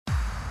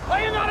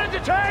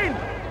entertained?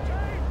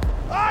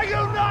 Are you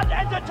not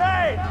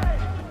entertained?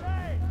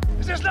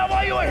 Is this not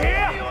why you are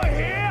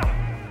here?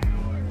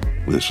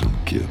 Listen,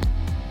 kid.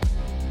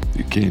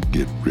 You can't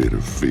get rid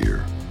of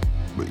fear,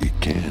 but you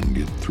can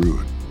get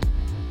through it.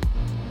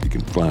 You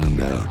can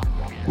find out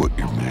what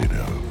you're made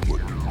of.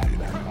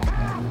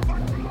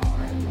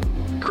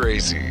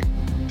 Crazy,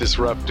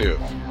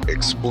 disruptive,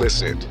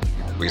 explicit.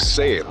 We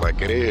say it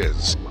like it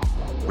is.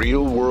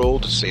 Real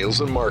world sales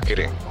and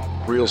marketing.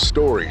 Real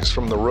stories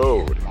from the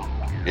road.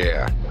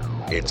 Yeah,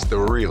 it's the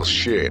real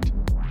shit.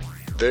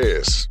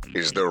 This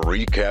is the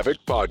Wreak Havoc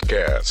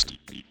podcast.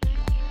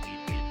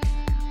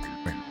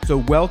 So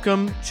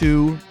welcome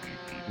to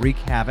Wreak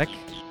Havoc.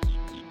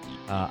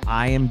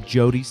 I am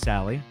Jodi,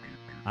 Sali.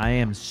 I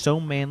am so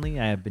manly,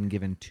 I have been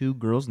given two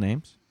girls'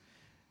 names.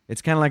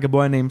 It's kind of like a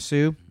boy named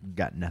Sue.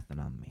 Got nothing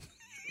on me.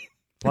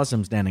 Plus,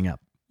 I'm standing up.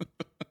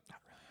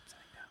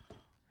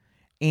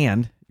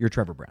 And you're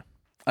Trevor Brown.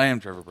 I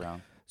am Trevor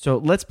Brown. So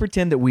let's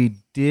pretend that we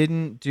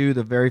didn't do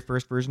the very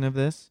first version of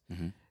this.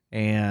 Mm-hmm.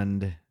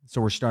 And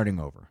so we're starting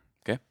over.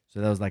 Okay.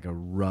 So that was like a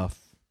rough,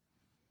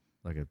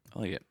 I like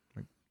it.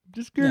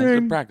 Just kidding. Yeah, it's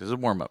good practice. It's a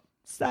warm-up.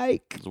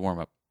 Psych. It's a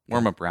warm-up.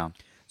 Warm-up round.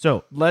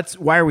 So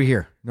why are we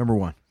here? Number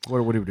one. What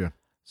are we doing?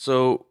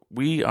 So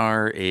we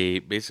are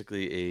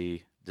basically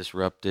a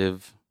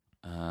disruptive,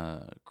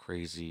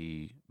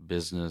 crazy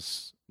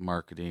business,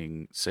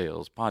 marketing,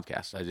 sales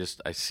podcast.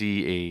 I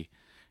see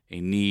a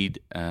need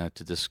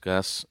to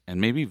discuss and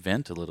maybe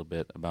vent a little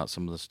bit about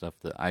some of the stuff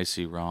that I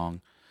see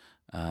wrong.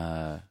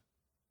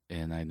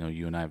 And I know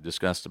you and I have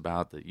discussed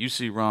about that you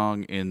see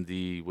wrong in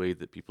the way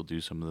that people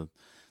do some of the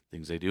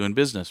things they do in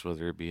business,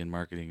 whether it be in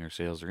marketing or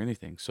sales or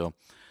anything. So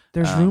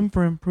there's room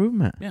for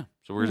improvement. Yeah.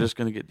 So we're just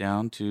going to get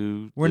down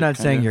to... We're not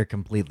saying you're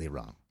completely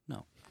wrong.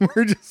 No.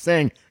 We're just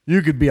saying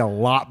you could be a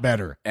lot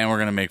better. And we're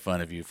going to make fun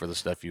of you for the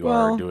stuff you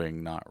are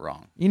doing not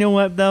wrong. You know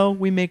what, though?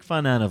 We make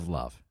fun out of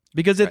love.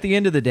 Because at the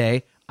end of the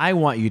day, I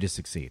want you to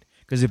succeed.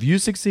 Because if you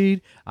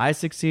succeed, I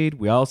succeed,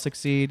 we all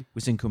succeed, we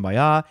sing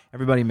Kumbaya,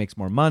 everybody makes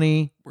more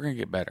money. We're going to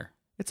get better.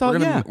 It's all,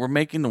 We're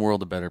making the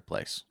world a better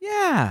place.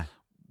 Yeah.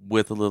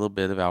 With a little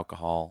bit of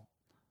alcohol,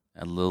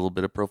 a little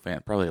bit of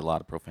probably a lot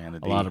of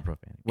profanity.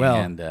 Well,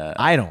 and,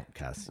 I don't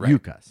cuss. Right. You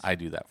cuss. I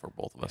do that for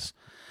both of us.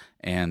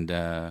 And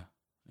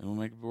we'll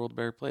make the world a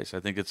better place. I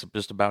think it's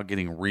just about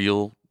getting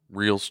real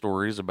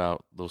stories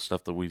about those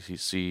stuff that we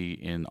see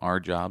in our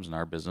jobs and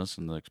our business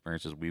and the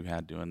experiences we've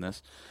had doing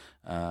this.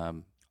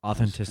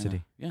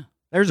 Authenticity. Yeah.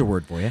 There's a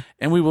word for you.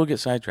 And we will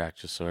get sidetracked,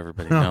 just so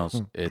everybody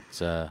knows. It's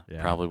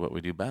probably what we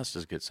do best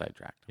is get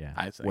sidetracked. Yeah.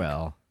 I think.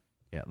 Well,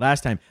 yeah.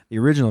 Last time, the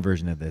original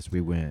version of this,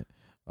 we went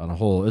on a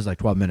whole, it was like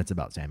 12 minutes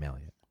about Sam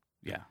Elliott.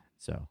 Yeah.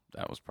 So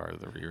that was part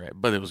of the rewrite.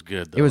 But it was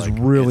good, though. It was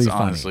really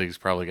funny. Honestly, it's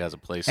probably got a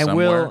place and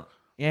somewhere.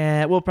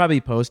 We'll probably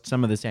post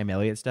some of the Sam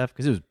Elliott stuff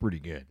because it was pretty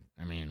good.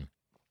 I mean,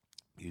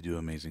 you do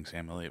amazing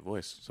Sam Elliott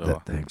voice.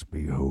 So thanks,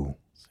 B-ho.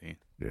 See,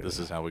 this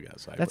is how we got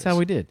sideways. That's how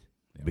we did.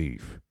 Yeah.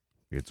 Beef.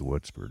 It's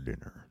what's for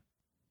dinner.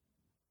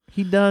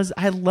 He does.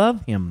 I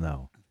love him,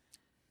 though.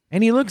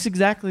 And he looks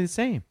exactly the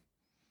same.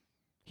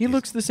 He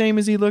looks the same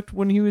as he looked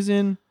when he was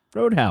in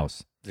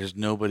Roadhouse. There's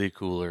nobody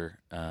cooler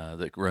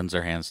that runs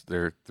their hands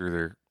through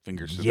their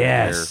fingers through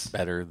yes. their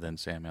hair better than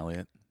Sam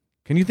Elliott.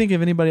 Can you think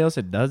of anybody else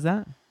that does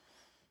that?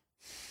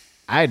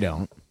 I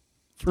don't.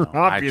 For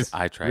obvious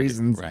I tried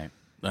reasons. Right.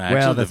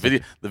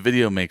 Actually, the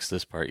video makes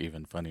this part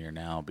even funnier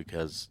now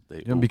because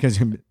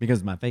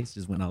because my face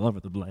just went all over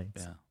the place.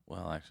 Yeah.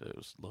 Well, actually, it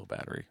was low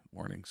battery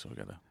warning, so we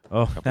got to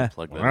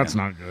plug that in. That's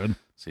not good.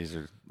 So these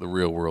are the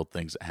real world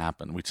things that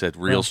happen. We said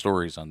real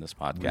stories on this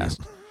podcast.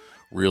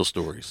 Real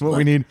stories. What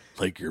we need,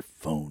 like your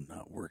phone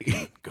not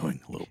working, going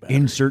a little battery.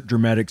 Insert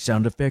dramatic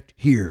sound effect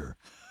here.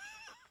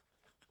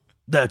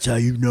 That's how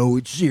you know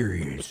it's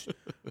serious.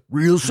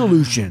 Real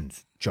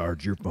solutions.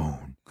 Charge your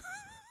phone.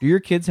 Do your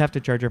kids have to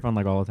charge their phone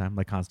like all the time,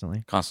 like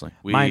constantly?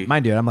 Constantly.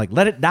 Mine do. I'm like,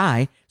 let it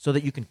die so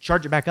that you can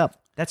charge it back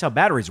up. That's how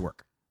batteries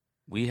work.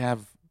 We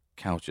have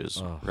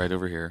couches right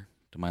over here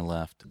to my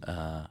left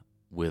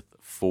with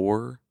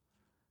 4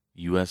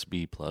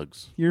 USB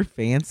plugs. You're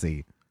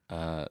fancy.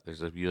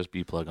 There's a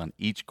USB plug on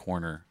each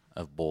corner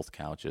of both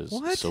couches.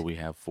 What? So we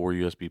have 4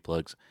 USB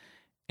plugs,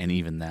 and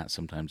even that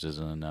sometimes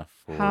isn't enough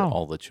for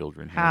all the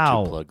children here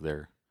to plug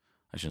their...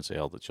 I shouldn't say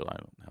all the children. I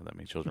don't have that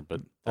many children,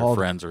 but their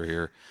friends are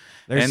here.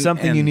 There's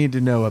something you need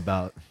to know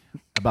about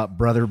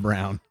Brother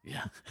Brown.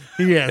 Yeah.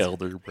 He has,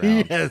 Elder Brown.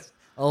 He has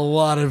a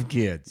lot of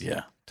kids.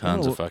 Yeah.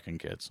 Tons of fucking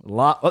kids. A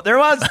lot. Oh, there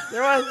was.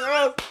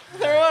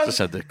 Just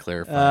had to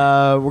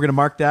clarify. We're gonna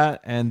mark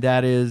that, and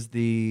that is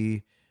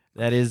the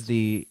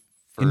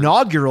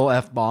inaugural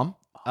F-bomb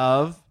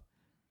of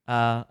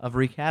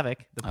Wreak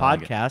Havoc, the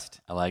podcast.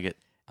 I like it.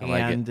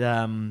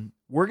 And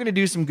we're gonna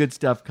do some good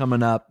stuff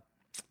coming up.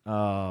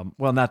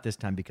 Well, not this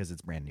time because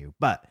it's brand new,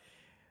 but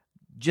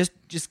just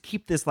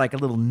keep this like a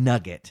little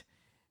nugget.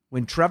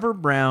 When Trevor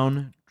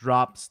Brown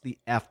drops the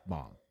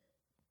F-bomb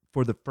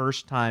for the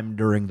first time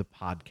during the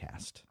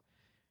podcast,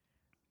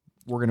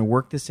 we're going to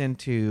work this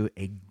into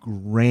a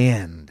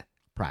grand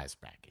prize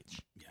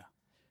package. Yeah.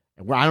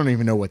 Well, I don't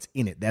even know what's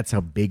in it. That's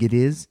how big it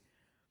is.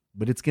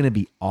 But it's going to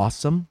be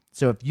awesome.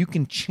 So if you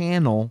can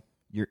channel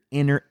your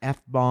inner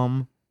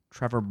F-bomb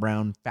Trevor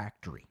Brown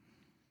factory,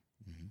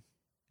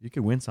 you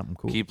could win something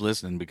cool. Keep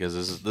listening, because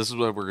this is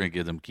what we're going to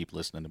give them. Keep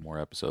listening to more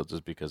episodes, is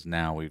because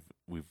now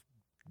we've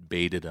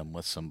baited them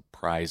with some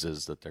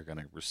prizes that they're going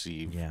to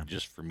receive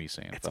just for me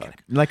saying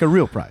fuck. Like a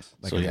real prize.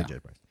 Like So, a yeah.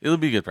 legit prize. It'll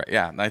be a good prize.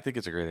 Yeah, and I think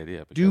it's a great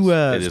idea.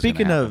 because it is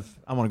Speaking gonna of,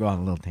 I want to go on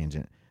a little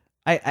tangent.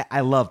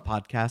 I love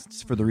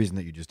podcasts for the reason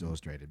that you just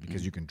illustrated,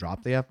 because you can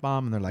drop the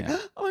F-bomb and they're like,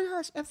 oh my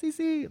gosh,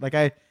 FCC. Like,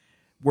 I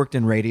worked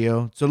in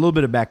radio. So a little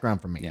bit of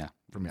background for me. Yeah.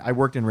 For me, I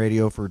worked in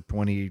radio for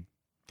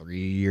 23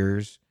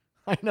 years.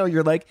 I know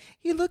you're like,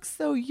 he looks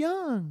so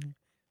young.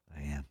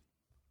 I am.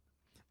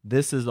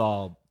 This is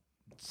all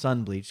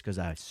sun bleached because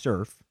I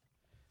surf.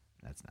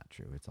 That's not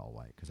true. It's all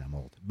white because I'm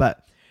old.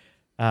 But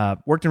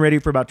worked in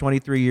radio for about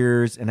 23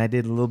 years, and I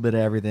did a little bit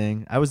of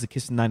everything. I was the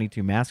Kissin'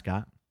 92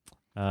 mascot.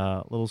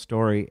 Little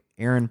story.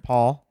 Aaron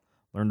Paul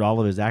learned all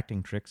of his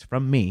acting tricks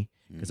from me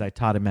because I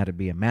taught him how to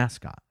be a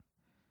mascot.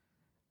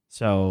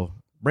 So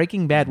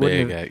Breaking Bad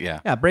wouldn't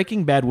have,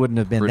 Breaking Bad wouldn't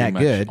have been Pretty that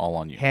much good all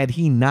on you. had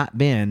he not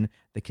been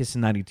the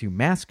Kissin' 92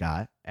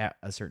 mascot at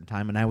a certain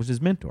time, and I was his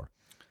mentor.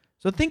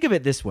 So think of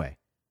it this way.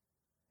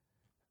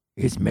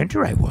 His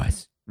mentor I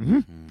was.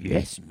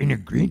 Yes, in a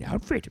green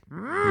outfit.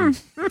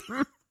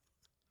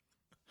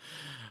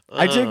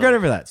 I take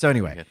credit for that. So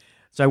anyway,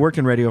 so I worked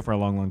in radio for a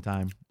long, long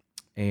time,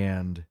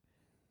 and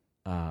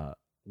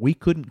we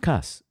couldn't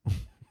cuss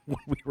when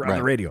we were on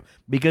the radio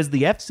because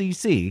the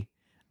FCC,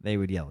 they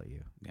would yell at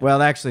you. Yeah.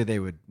 Well, actually, they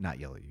would not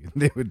yell at you.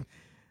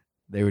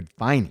 They would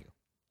fine you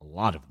a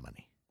lot of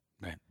money.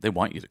 Right. They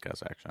want you to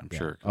cuss, actually, I'm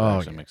sure.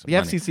 Oh, yeah. Make some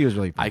money. FCC was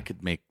really fun. I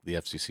could make the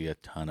FCC a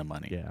ton of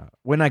money. Yeah.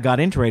 When I got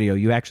into radio,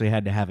 you actually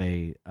had to have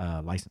a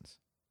license,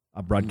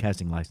 a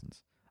broadcasting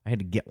license. I had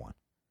to get one.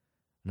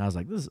 And I was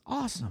like, this is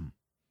awesome.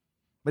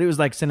 But it was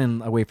like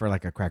sending away for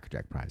like a Cracker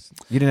Jack prize.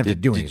 You didn't have to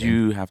do anything. Did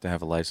you have to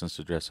have a license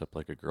to dress up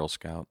like a Girl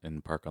Scout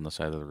and park on the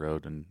side of the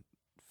road and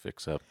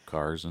fix up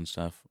cars and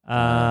stuff?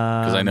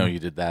 Because I know you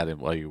did that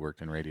while you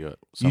worked in radio.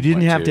 You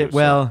didn't have to.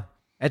 Well,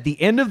 at the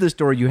end of the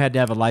story, you had to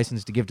have a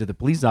license to give to the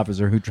police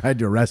officer who tried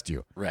to arrest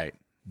you. Right.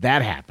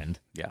 That happened.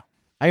 Yeah.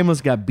 I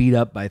almost got beat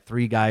up by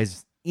 3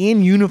 guys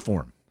in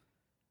uniform.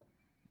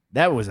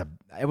 I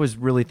was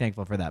really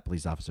thankful for that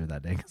police officer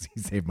that day because he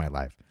saved my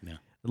life. Yeah.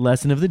 The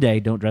lesson of the day: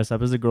 don't dress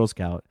up as a Girl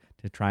Scout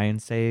to try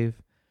and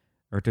save,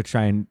 or to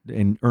try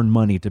and earn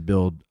money to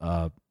build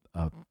a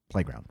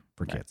playground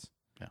for kids.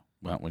 Yeah.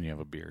 Well, when you have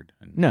a beard.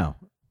 No.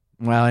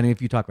 Well, and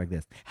if you talk like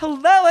this,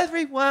 hello,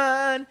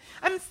 everyone,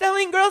 I'm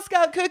selling Girl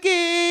Scout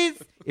cookies.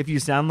 If you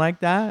sound like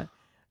that,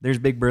 there's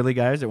big burly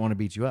guys that want to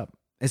beat you up,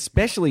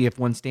 especially if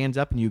one stands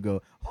up and you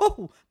go,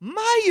 oh,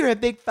 my, you're a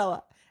big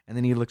fella. And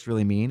then he looks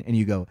really mean and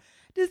you go,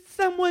 does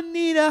someone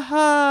need a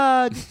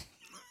hug?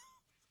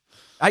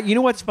 You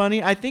know what's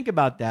funny? I think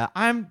about that.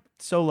 I'm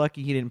so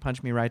lucky he didn't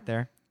punch me right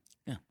there.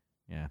 Yeah.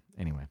 Yeah.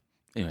 Anyway.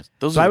 Anyways,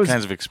 those are the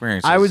kinds of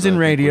experiences. I was in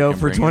radio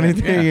for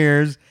 23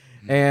 years.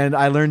 And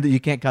I learned that you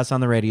can't cuss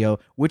on the radio,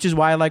 which is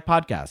why I like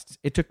podcasts.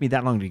 It took me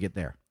that long to get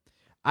there.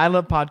 I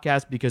love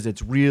podcasts because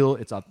it's real,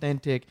 it's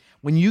authentic.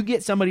 When you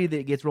get somebody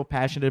that gets real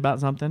passionate about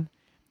something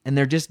and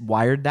they're just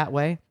wired that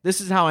way, this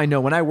is how I know.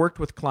 When I worked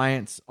with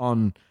clients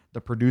on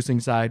the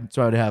producing side,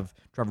 so I would have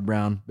Trevor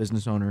Brown,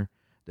 business owner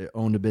that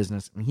owned a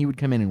business, and he would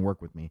come in and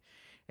work with me.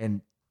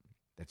 And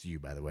that's you,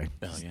 by the way.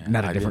 Oh, yeah.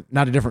 Not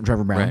a different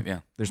Trevor Brown. Right, yeah.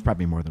 There's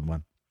probably more than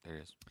one. There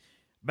is.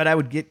 But I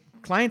would get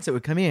clients that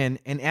would come in,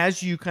 and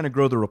as you kind of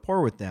grow the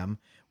rapport with them,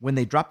 when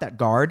they drop that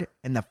guard,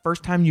 and the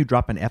first time you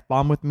drop an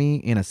F-bomb with me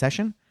in a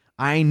session,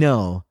 I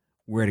know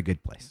we're at a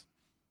good place.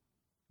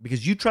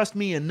 Because you trust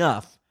me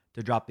enough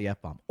to drop the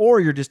F-bomb, or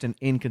you're just an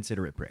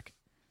inconsiderate prick.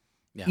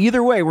 Yeah.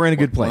 Either way, we're in a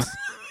good place.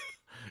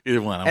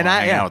 Either one. I want to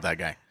hang out with that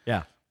guy.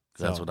 Yeah.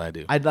 So that's what I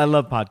do. I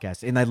love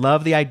podcasts, and I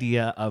love the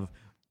idea of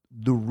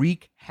the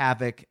Wreak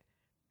Havoc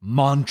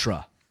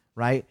mantra,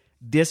 right?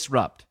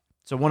 Disrupt.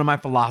 So one of my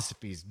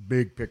philosophies,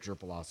 big picture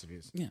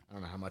philosophies. Yeah. I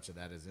don't know how much of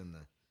that is in the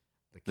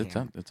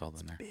can. It's all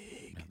in there.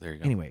 Big. Yeah, there you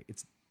go. Anyway,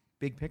 it's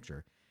big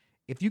picture.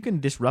 If you can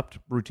disrupt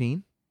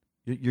routine,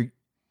 you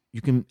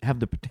can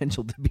have the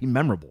potential to be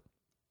memorable.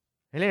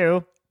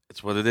 Hello.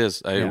 It's what it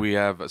is. We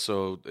have,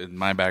 so in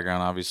my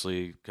background,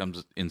 obviously,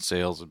 comes in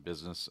sales and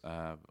business.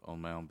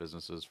 Own my own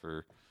businesses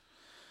for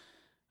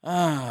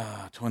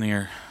 20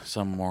 or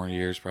some more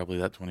years, probably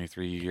that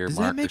 23-year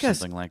mark or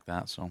something like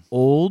that. So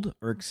old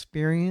or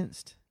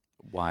experienced?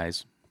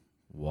 Wise.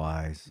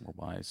 We're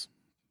wise.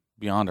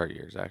 Beyond our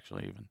years,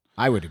 actually, even.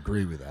 I would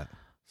agree with that.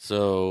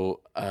 So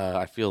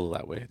I feel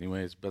that way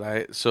anyways. But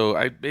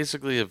I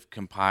basically have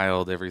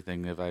compiled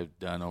everything that I've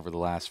done over the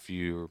last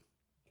few,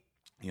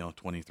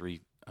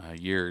 23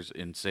 years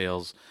in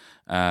sales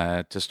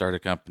to start a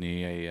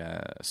company,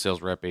 a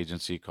sales rep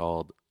agency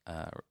called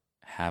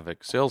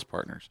Havoc Sales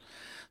Partners.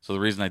 So the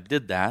reason I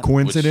did that...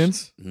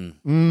 Coincidence?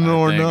 No,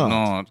 or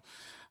not.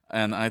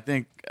 And I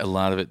think a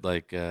lot of it,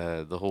 like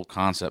the whole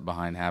concept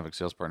behind Havoc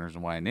Sales Partners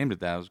and why I named it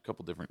that, was a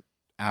couple different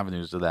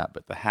avenues to that.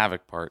 But the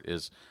Havoc part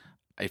is,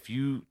 if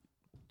you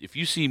if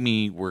you see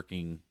me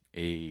working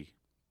a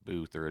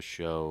booth or a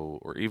show,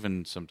 or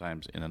even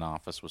sometimes in an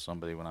office with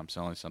somebody when I'm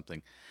selling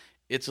something,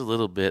 it's a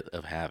little bit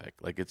of havoc.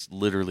 Like, it's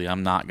literally, you're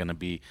not going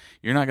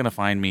to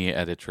find me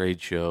at a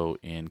trade show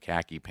in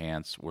khaki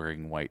pants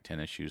wearing white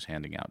tennis shoes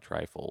handing out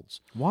trifolds.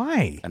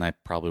 Why? And I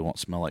probably won't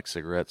smell like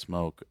cigarette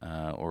smoke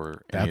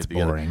or any That's of the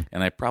boring. other.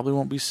 And I probably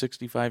won't be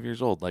 65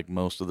 years old like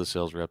most of the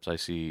sales reps I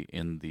see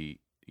in the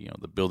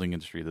the building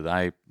industry that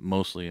I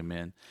mostly am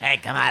in. Hey,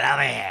 come on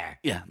over here.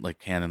 Yeah, like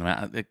handing them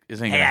out. It ain't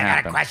Hey, gonna I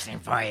happen. got a question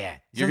for you.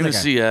 You're gonna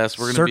see us.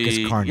 We're gonna circus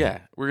be carnival.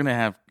 we're gonna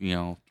have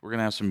we're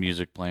gonna have some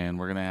music playing.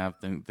 We're gonna have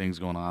things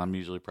going on. I'm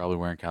usually probably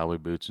wearing cowboy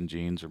boots and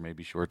jeans, or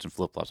maybe shorts and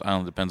flip flops. I don't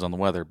know. It depends on the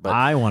weather, but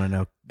I want to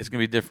know, it's gonna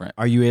be different.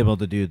 are you able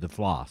to do the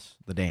floss,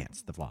 the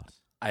dance, the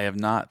floss? I have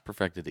not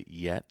perfected it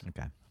yet,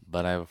 Okay.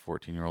 but I have a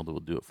 14-year-old that will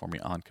do it for me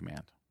on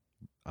command.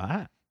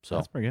 Ah, So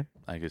that's pretty good.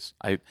 I guess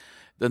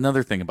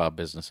another thing about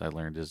business I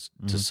learned is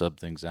to sub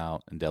things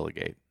out and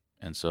delegate.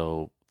 And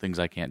so things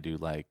I can't do,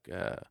 like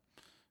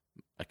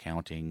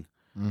accounting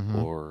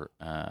or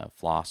the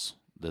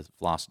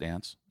floss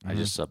dance, I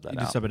just sub that You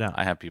out. just sub it out.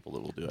 I have people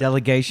that will do it.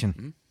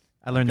 Delegation.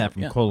 I learned that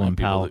from Yeah, I Colin have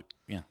people Powell. that-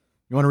 yeah.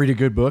 You want to read a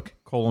good book?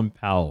 Colin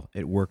Powell.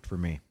 It worked for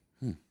me.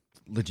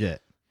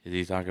 Legit. Did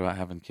he talk about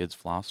having kids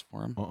floss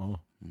for him? Uh-oh.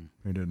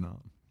 He did not.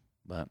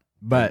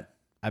 But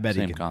I bet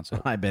he Same can.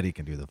 concept. I bet he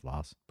can do the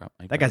floss.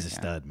 he That guy's probably a can.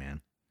 stud,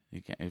 man.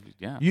 He can,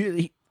 yeah.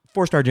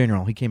 4-star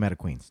general. He came out of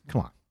Queens.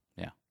 Come on.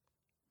 Yeah.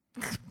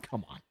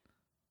 Come on.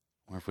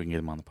 Or if we can get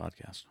him on the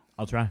podcast.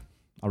 I'll try.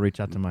 I'll reach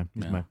out to my.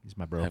 Yeah. He's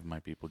my bro. Have my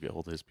people get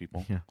hold of his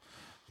people. Yeah.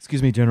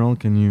 Excuse me, General.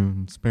 Can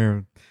you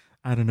spare,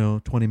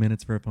 20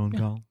 minutes for a phone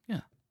call?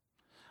 Yeah.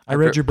 I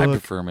read your I book.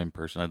 prefer him in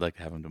person. I'd like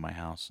to have him to my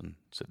house and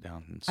sit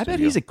down in I studio. bet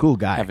he's a cool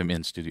guy. Have him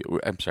in studio.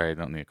 I'm sorry, I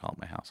don't need to call it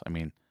my house. I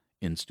mean,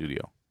 in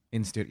studio.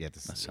 In studio. Yeah,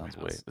 this That is sounds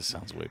my way. house. This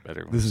sounds way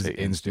better. When This we is say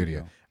in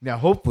studio. Now,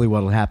 hopefully,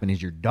 what will happen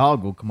is your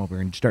dog will come over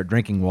and start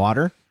drinking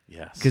water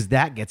Yes, because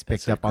that gets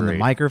picked That's a up on the great-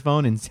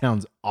 microphone and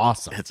sounds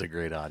awesome. it's a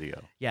great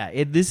audio.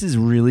 Yeah, this is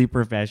really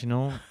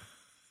professional.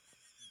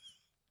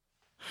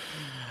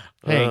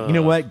 Hey, you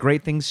know what?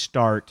 Great things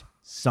start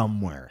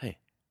somewhere. Hey,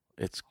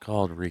 it's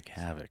called Wreak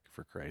Havoc,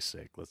 for Christ's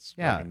sake. Let's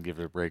Yeah. fucking give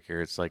it a break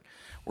here. It's like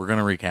we're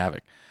gonna wreak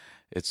havoc.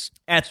 It's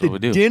At that's what the we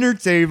do. dinner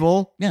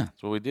table, Yeah,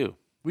 that's what we do.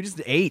 we just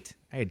ate.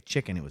 I had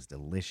chicken. It was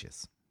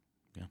delicious.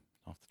 Yeah,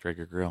 off the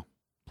Traeger grill.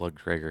 Plug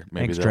Traeger.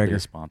 Maybe Thanks, they'll be Traeger. a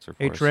sponsor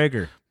for Hey, us.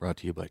 Traeger. Brought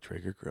to you by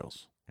Traeger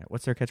Grills. Yeah,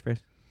 what's their catchphrase?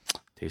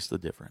 Taste the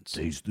difference.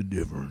 Taste the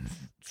difference.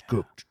 It's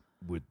cooked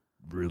with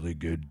really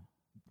good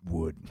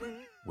wood.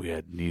 We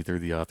had neither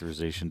the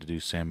authorization to do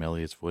Sam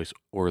Elliott's voice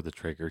or the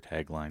Traeger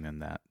tagline in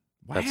that.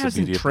 Why That's the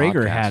hasn't beauty of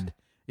Traeger podcasts. had?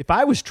 If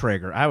I was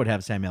Traeger, I would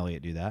have Sam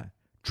Elliott do that.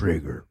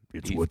 Traeger,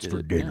 it's Beef what's did for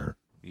it, dinner.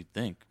 Yeah, you'd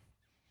think.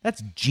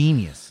 That's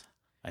genius.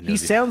 I know He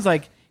sounds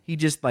like he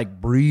just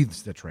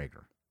breathes the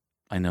Traeger.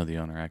 I know the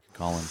owner. I could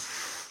call him.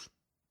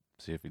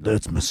 See if he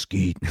That's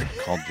mesquite.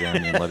 call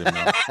Jeremy and let him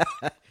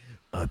know.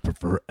 I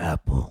prefer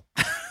apple.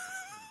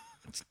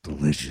 It's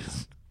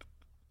delicious.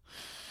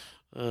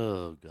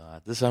 Oh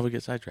God, this is how we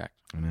get sidetracked.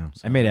 I know.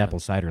 So I made bad. apple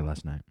cider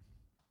last night.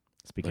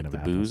 Speaking Like of the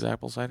apples. booze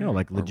apple cider? No,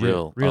 like Or legit,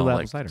 real real apple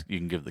like cider. You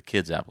can give the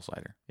kids apple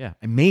cider. Yeah,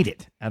 I made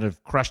it out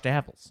of crushed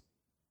apples.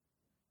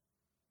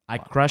 I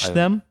Wow. crushed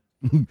them.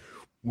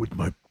 With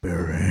my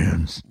bare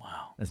hands.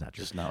 Wow, That's not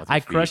true. just not with I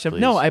your feet, crushed them. please.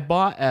 No, I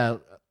bought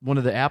one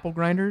of the apple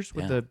grinders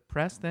with Yeah. the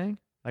press thing,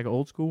 like an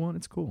old school one.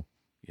 It's cool.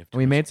 You have And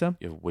we made some.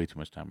 You have way too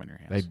much time on your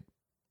hands. They-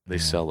 They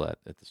yeah. sell that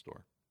at the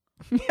store.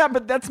 Yeah,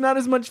 but that's not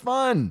as much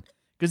fun.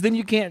 Because then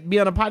you can't be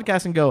on a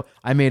podcast and go,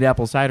 I made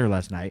apple cider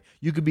last night.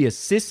 You could be a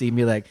sissy and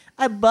be like,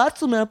 I bought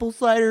some apple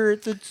cider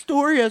at the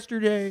store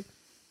yesterday.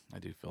 I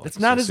do feel like It's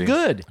a not as sissy.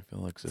 good. I feel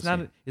like It's sissy.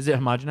 not. Is it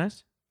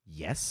homogenized?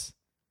 Yes.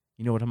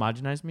 You know what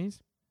homogenized means?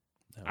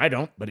 No. I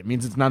don't, but it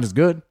means it's not as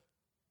good.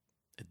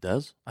 It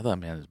does? I thought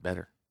man is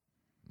better.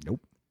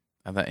 Nope.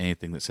 I thought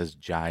anything that says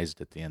jized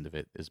at the end of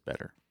it is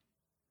better.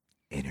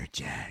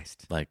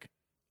 Energized. Like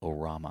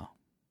orama.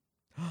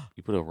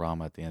 You put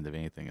orama at the end of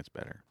anything, it's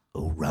better.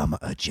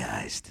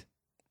 Orama-agized.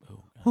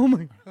 Oh, Oh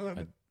my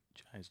God.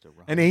 Jized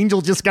orama. An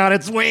angel just got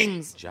its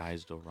wings.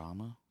 Jized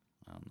orama?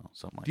 I don't know.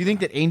 Something like Do you think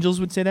that angels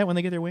would say that when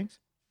they get their wings?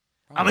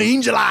 I'm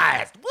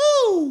angelized.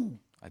 Woo!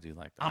 I do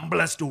like that. I'm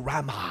blessed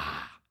Orama.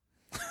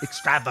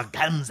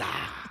 Extravaganza.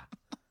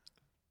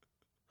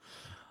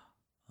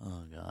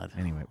 Oh, God.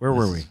 Anyway, where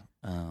were we?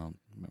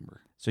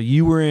 Remember. So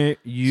you were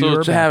So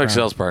it's Havoc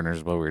Sales Partners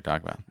is what we were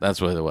talking about. That's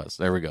what it was.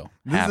 There we go.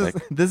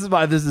 Havoc. This is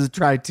why this is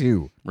try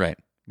two. Right.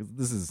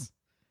 This is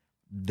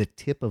the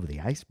tip of the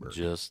iceberg.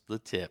 Just the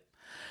tip.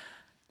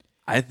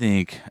 I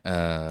think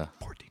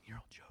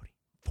 14-year-old Jodi.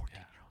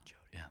 14-year-old Jodi.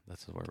 yeah,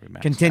 that's where we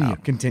maxed Continue.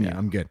 out. Continue. Yeah.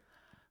 I'm good.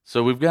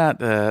 So we've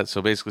got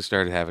so basically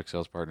started Havoc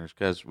Sales Partners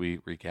because we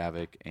Wreak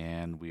Havoc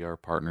and we are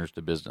partners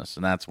to business,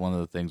 and that's one of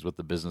the things with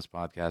the business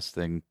podcast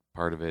thing.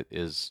 Part of it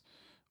is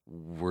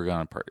we're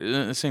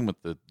gonna same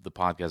with the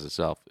podcast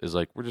itself is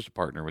like we're just a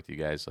partner with you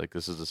guys. Like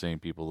this is the same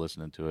people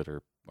listening to it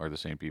or the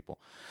same people.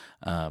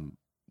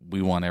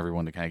 we want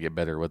everyone to kind of get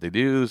better at what they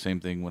do. Same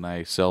thing when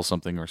I sell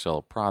something or sell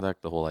a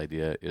product. The whole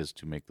idea is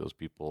to make those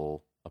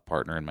people a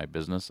partner in my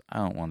business. I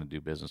don't want to do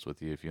business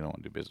with you if you don't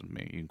want to do business with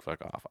me. You can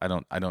fuck off.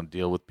 I don't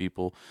deal with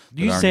people.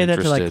 Do you say that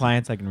to like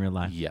clients like in real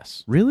life?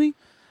 Yes. Really?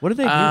 What do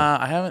they do?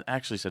 I haven't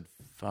actually said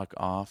fuck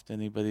off to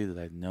anybody that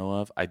I know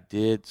of. I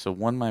did. So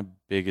one of my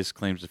biggest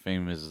claims to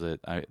fame is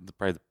that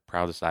probably the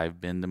proudest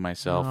I've been to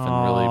myself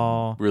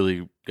and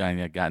really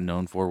got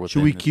known for.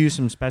 Should we cue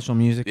some special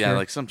music? Yeah, here?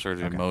 like some sort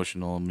of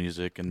emotional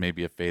music and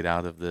maybe a fade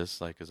out of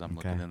this, like as I'm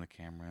looking in the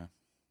camera.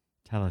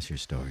 Tell us your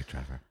story,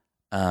 Trevor.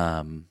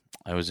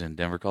 I was in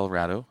Denver,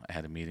 Colorado. I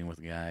had a meeting with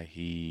a guy.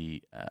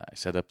 I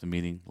set up the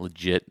meeting,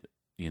 legit,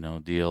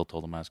 deal.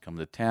 Told him I was coming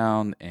to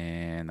town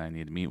and I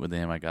need to meet with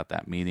him. I got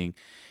that meeting.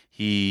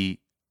 He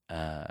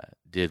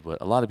did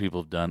what a lot of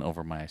people have done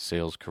over my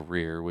sales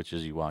career, which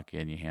is you walk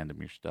in, you hand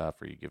him your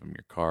stuff, or you give him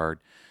your card,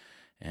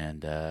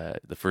 and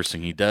the first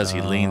thing he does,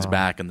 he leans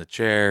back in the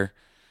chair,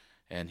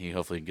 and he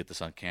hopefully can get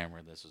this on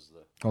camera. This is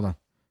the hold on.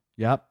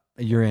 Yep,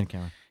 you're in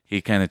camera. He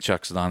kind of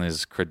chucks it on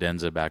his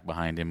credenza back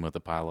behind him with a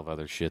pile of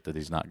other shit that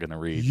he's not going to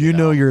read. You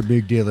know you're a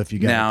big deal if you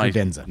got a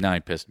credenza. Now he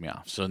pissed me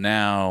off. So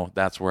now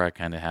that's where I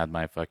kind of had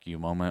my fuck you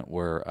moment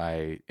where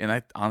I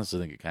honestly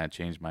think it kind of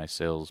changed my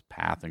sales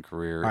path and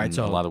career in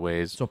a lot of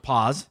ways. So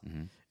pause.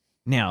 Mm-hmm.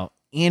 Now,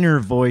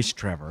 inner voice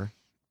Trevor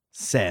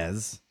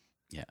says,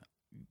 yeah,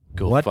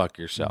 go fuck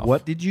yourself.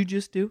 What did you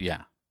just do?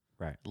 Yeah.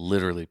 Right.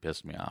 Literally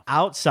pissed me off.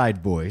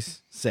 Outside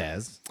voice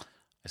says,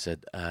 I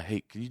said,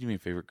 hey, can you do me a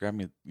favor?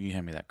 You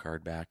hand me that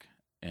card back.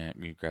 And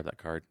you grab that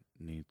card.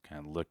 And he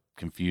kind of looked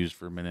confused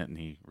for a minute. And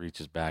he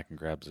reaches back and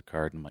grabs the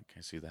card. And I'm like, can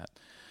I see that?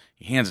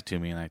 He hands it to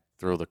me. And I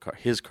throw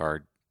his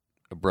card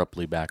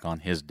abruptly back on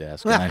his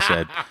desk. And I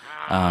said,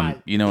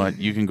 you know what?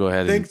 You can go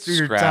ahead and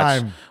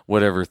scratch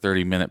whatever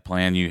 30-minute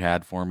plan you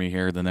had for me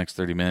here. The next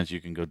 30 minutes,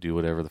 you can go do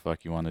whatever the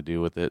fuck you want to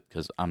do with it.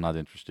 Because I'm not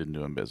interested in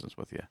doing business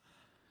with you.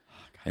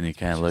 And he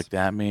kind of looked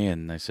at me.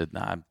 And I said,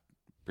 nah,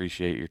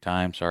 appreciate your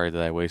time. Sorry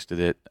that I wasted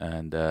it,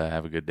 and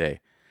have a good day.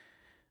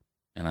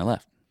 And I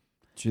left.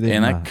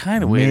 And I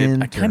kind of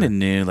waited. I kind of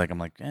knew, like, I'm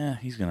like,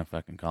 he's going to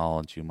fucking call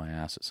and chew my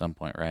ass at some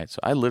point, right? So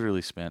I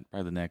literally spent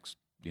probably the next,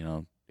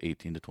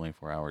 18 to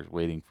 24 hours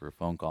waiting for a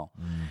phone call.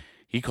 Mm.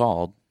 He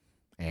called.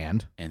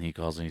 And he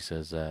calls and he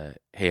says,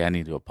 hey, I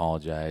need to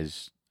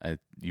apologize.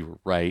 You were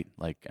right.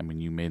 Like, I mean,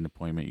 you made an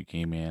appointment. You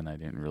came in. I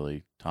didn't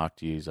really talk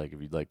to you. He's like,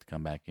 if you'd like to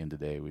come back in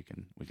today, we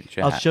can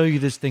chat. I'll show you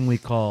this thing we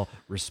call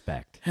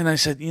respect. And I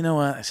said, you know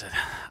what? I said,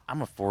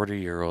 I'm a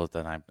 40-year-old.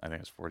 I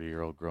think it's a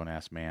 40-year-old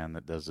grown-ass man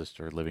that does this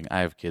for a living. I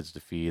have kids to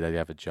feed. I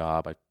have a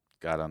job. I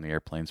got on the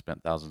airplane,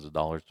 spent thousands of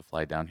dollars to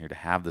fly down here to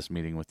have this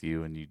meeting with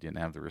you, and you didn't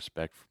have the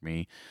respect for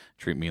me.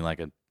 Treat me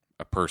like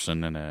a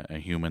person and a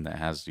human that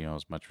has,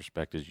 as much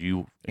respect as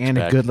you expect. And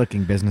a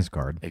good-looking business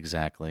card.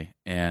 Exactly.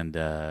 And,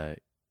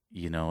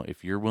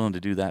 if you're willing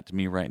to do that to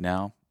me right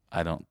now,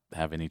 I don't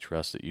have any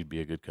trust that you'd be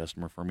a good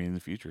customer for me in the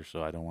future,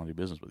 so I don't want to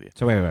do business with you.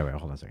 So wait,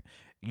 hold on a second.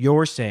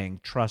 You're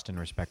saying trust and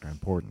respect are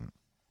important.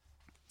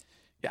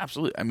 Yeah,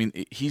 absolutely. I mean,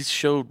 he's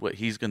showed what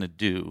he's going to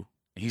do.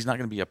 He's not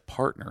going to be a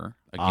partner,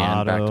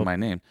 again, back to my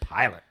name.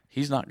 Pilot.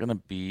 He's not going to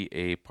be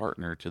a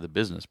partner to the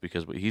business,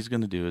 because what he's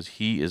going to do is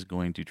he is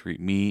going to treat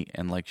me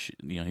and he's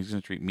going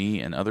to treat me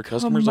and other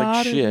customers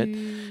like shit,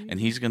 and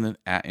he's going to,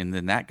 and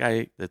then that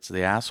guy that's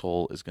the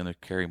asshole is going to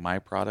carry my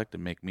product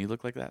and make me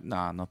look like that.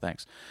 Nah, no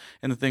thanks.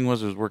 And the thing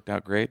was, it worked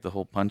out great. The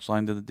whole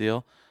punchline to the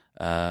deal.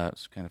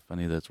 It's kind of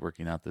funny that it's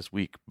working out this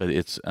week, but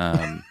it's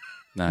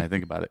now I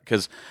think about it,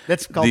 because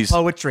that's called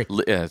poetry.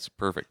 Yeah, it's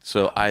perfect.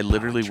 So I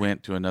literally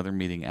went to another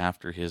meeting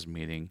after his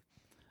meeting.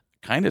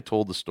 Kind of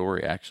told the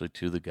story actually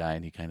to the guy,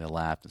 and he kind of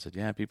laughed and said,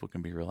 yeah, people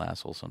can be real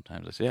assholes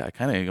sometimes. I said, yeah, I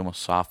kind of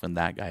almost softened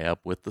that guy up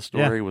with the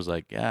story. Yeah. Was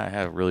like, yeah, I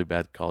had a really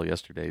bad call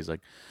yesterday. He's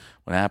like,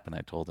 what happened?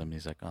 I told him.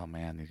 He's like, oh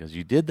man. He goes,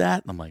 you did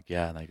that? And I'm like,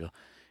 yeah. And he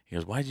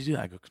goes, why'd you do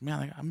that? I go, 'cause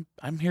man,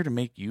 I'm here to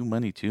make you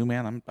money too,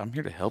 man. I'm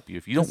here to help you.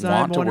 If you don't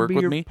want to work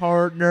with me,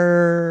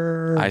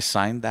 partner. I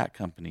signed that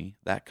company.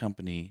 The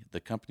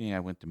company I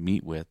went to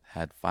meet with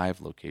had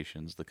 5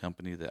 locations. The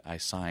company that I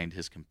signed,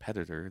 his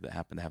competitor that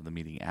happened to have the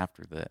meeting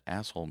after the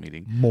asshole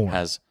meeting,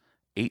 has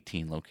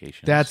 18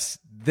 locations.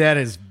 That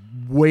is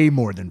way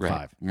more than right.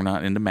 5. We're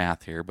not into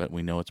math here, but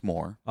we know it's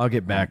more. I'll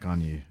get back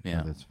on you.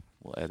 Yeah,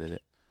 we'll edit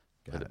it.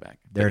 Put it back.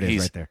 There it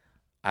is, right there.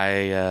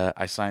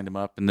 I signed him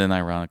up, and then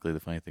ironically,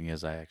 the funny thing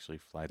is, I actually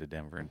fly to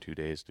Denver in 2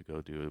 days to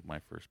go do my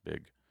first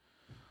big,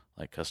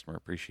 customer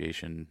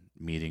appreciation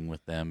meeting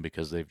with them,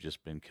 because they've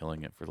just been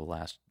killing it for the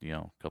last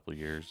couple of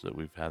years that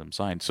we've had them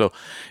signed. So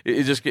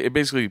it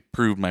basically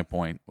proved my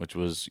point, which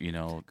was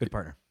good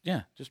partner.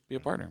 Yeah, just be a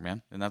partner,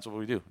 man, and that's what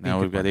we do. Now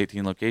we've got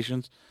 18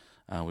 locations.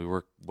 We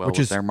work well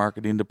with their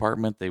marketing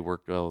department. They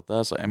work well with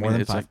us. I mean,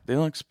 it's 5. Like they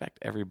don't expect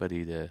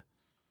everybody to.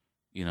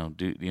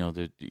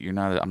 You're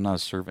not. I'm not a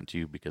servant to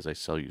you because I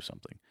sell you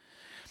something.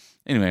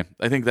 Anyway,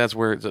 I think that's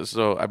where.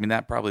 So I mean,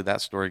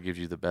 that story gives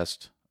you the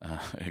best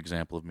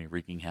example of me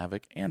wreaking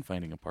havoc and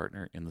finding a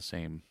partner in the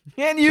same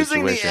and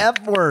using situation.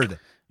 the F word.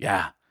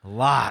 Yeah, A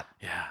lot.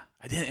 Yeah.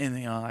 I didn't,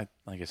 and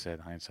like I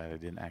said, hindsight, I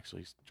didn't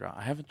actually drop.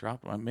 I haven't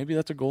dropped one. Maybe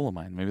that's a goal of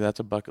mine. Maybe that's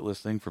a bucket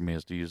list thing for me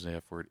is to use the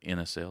F word in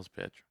a sales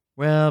pitch.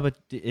 Well, but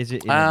is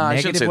it in a I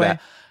shouldn't negative say way?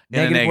 that. In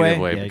a negative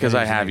way, Yeah, because you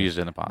I gotta have use used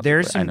it in a positive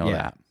There's way. some- I know yeah.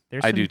 that.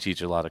 There's I some- do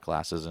teach a lot of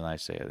classes, and I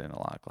say it in a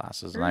lot of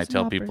classes. And I There's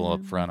tell some people up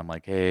opportunity. front, I'm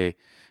like, hey, if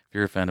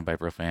you're offended by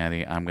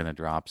profanity, I'm going to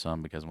drop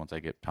some because once I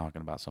get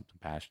talking about something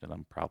passionate,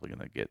 I'm probably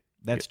going to get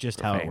That's get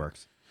just how it profane.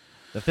 works.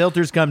 The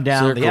filters come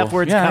down. The Circle. F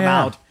words Yeah, come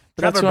yeah. out.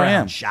 But that's Trevor who I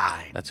Brown am.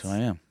 shines. That's who I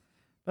am.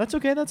 That's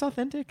okay. That's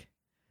authentic.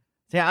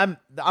 See, I'm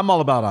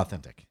all about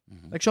authentic.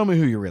 Mm-hmm. Like, show me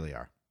who you really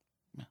are.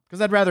 Because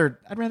I'd rather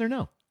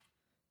know.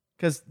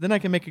 Because then I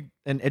can make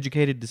an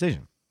educated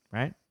decision,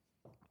 right?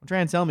 Don't try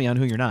and sell me on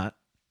who you're not.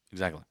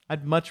 Exactly.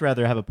 I'd much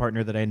rather have a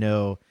partner that I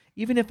know,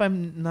 even if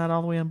I'm not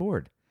all the way on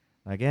board.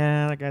 Like,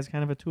 yeah, that guy's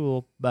kind of a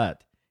tool,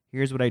 but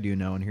here's what I do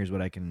know, and here's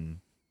what I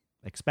can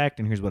expect,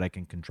 and here's what I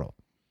can control.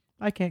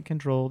 I can't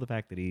control the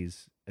fact that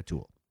he's a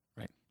tool.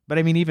 Right. But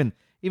I mean, even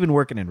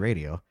working in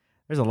radio,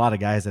 there's a lot of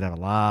guys that have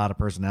a lot of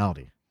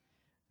personality.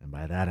 And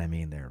by that, I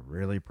mean they're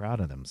really proud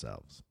of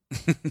themselves.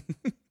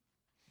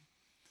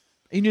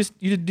 You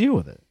just deal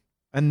with it.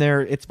 And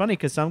it's funny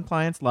because some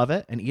clients love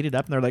it and eat it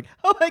up, and they're like,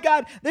 oh my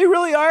God, they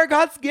really are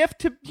God's gift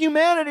to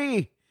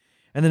humanity.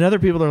 And then other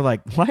people are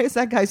like, why is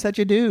that guy such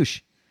a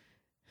douche?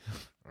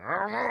 I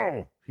don't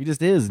know. He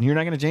just is, and you're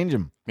not going to change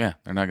him. Yeah,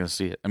 they're not going to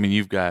see it. I mean,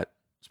 you've got,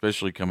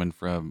 especially coming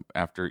from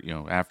after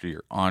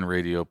your on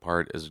radio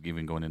part, as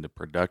even going into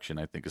production,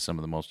 I think is some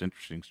of the most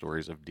interesting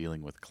stories of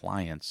dealing with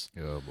clients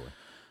Oh, boy.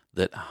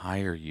 that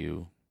hire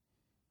you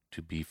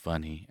to be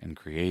funny and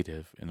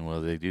creative. And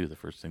what do? The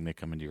first thing they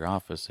come into your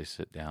office, they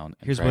sit down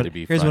and try to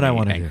be here's funny what I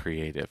wanna and do.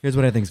 creative. Here's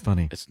what I think's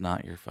funny. It's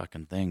not your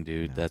fucking thing,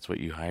 dude. No. That's what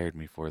you hired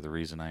me for. The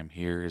reason I'm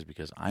here is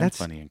because I'm That's-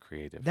 funny and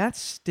creative. That's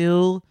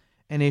still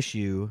an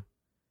issue.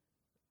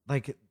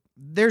 Like,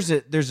 there's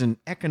an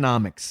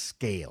economic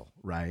scale,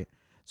 right?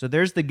 So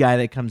there's the guy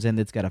that comes in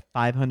that's got a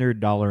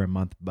 $500 a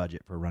month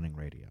budget for running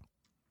radio,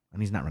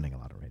 and he's not running a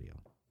lot of radio,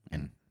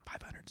 and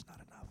 500's not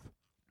enough.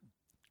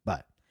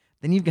 But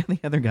then you've got the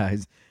other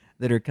guys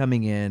that are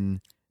coming in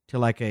to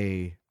like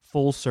a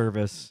full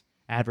service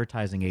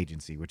advertising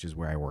agency, which is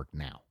where I work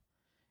now.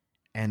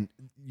 And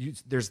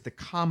there's the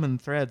common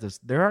threads of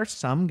there are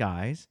some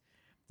guys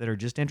that are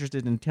just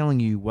interested in telling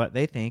you what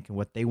they think and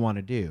what they want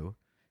to do.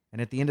 And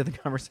at the end of the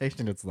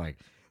conversation, it's like,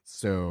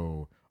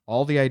 so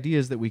all the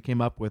ideas that we came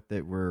up with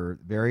that were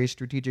very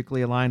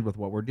strategically aligned with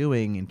what we're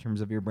doing in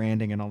terms of your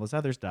branding and all this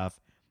other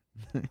stuff,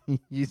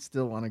 you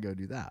still want to go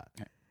do that.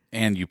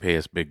 And you pay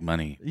us big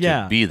money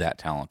Yeah. to be that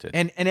talented.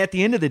 And at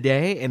the end of the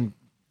day, and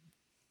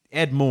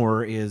Ed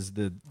Moore is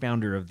the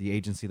founder of the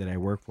agency that I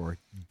work for,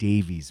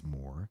 Davies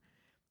Moore.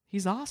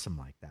 He's awesome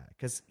like that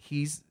because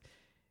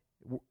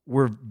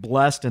we're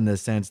blessed in the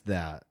sense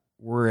that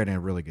we're in a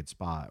really good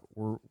spot.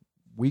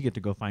 We get to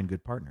go find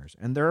good partners.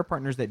 And there are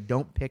partners that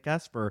don't pick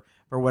us for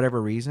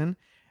whatever reason.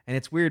 And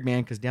it's weird,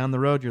 man, because down the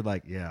road, you're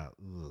like, yeah,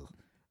 ugh.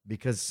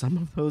 Because some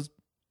of those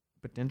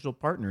potential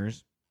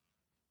partners,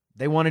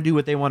 they want to do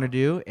what they want to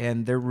do,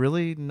 and they're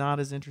really not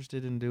as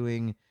interested in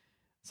doing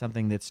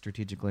something that's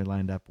strategically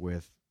lined up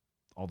with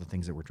all the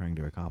things that we're trying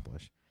to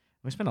accomplish.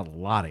 We spend a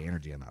lot of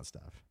energy on that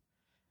stuff,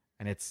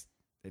 and it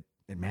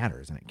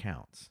matters and it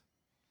counts.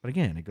 But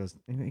again, it goes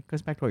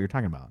back to what you're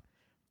talking about.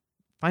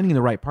 Finding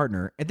the right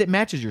partner that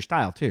matches your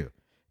style too,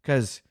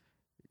 because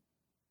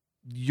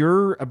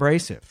you're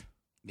abrasive.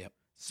 Yep.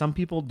 Some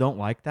people don't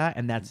like that,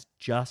 and that's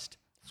just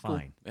Cool.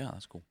 fine. Yeah,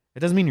 that's cool. It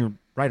doesn't mean you're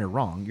right or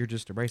wrong. You're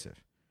just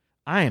abrasive.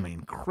 I am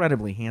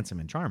incredibly handsome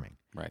and charming.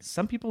 Right.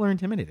 Some people are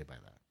intimidated by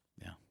that.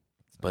 Yeah.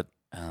 But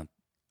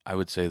I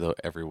would say, though,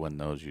 everyone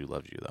knows you,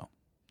 loves you, though.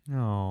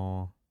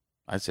 No.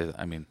 I'd say that.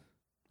 I mean,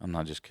 I'm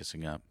not just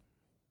kissing up.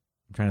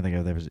 I'm trying to think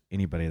if there was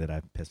anybody that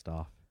I've pissed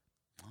off.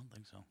 I don't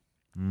think so.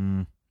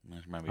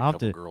 There might be a I'll have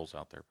couple to- girls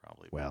out there,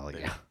 probably. but Well,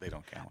 yeah. They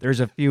don't count. There's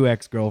a few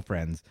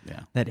ex-girlfriends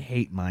Yeah. that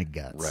hate my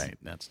guts. Right.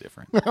 That's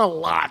different. A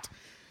lot.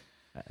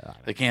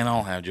 They can't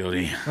all have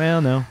Jodi.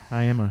 Well, no.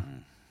 I am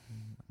I'm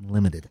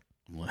limited.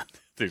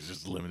 There's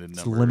just a limited It's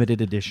number.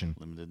 limited edition.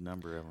 Limited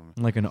number of them.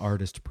 I'm like an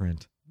artist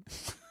print.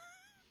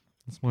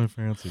 That's my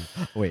fancy.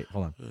 Wait,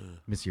 hold on.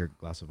 Miss your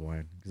glass of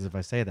wine. Because if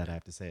I say that, I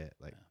have to say it.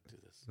 Like, Do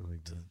this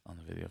like this. on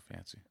the video,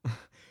 fancy.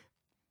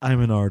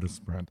 I'm an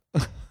artist print.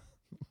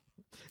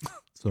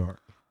 Sorry.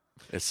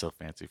 It's so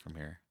fancy from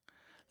here.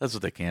 That's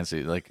what they can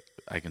see. Like,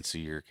 I can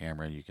see your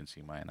camera and you can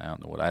see mine. I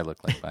don't know what I look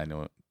like, but I know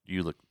what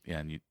you look. Yeah,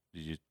 and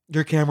you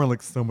Your camera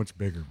looks so much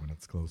bigger when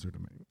it's closer to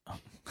me.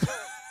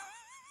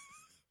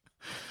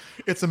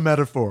 It's a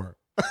metaphor.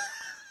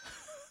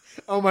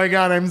 Oh my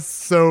God, I'm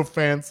so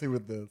fancy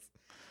with this.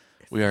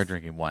 we are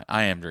drinking wine.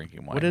 I am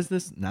drinking wine. What is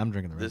this? No, I'm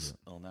drinking the this? rest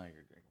Oh, now you're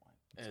drinking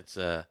wine. It's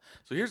so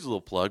here's a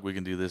little plug. We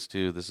can do this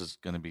too. This is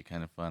going to be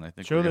kind of fun. I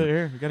think. Show we're the gonna,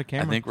 air. We got a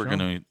camera. I think we're Show 'em.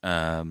 going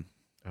to.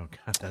 Oh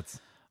God,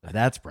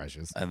 that's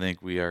precious. I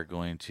think we are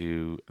going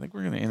to. I think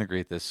we're going to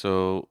integrate this.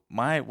 So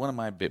my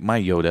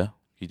Yoda.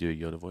 You do a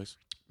Yoda voice.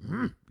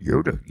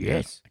 Yoda,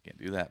 yes. I can't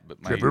do that,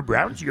 but my Trevor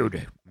Brown's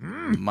Yoda.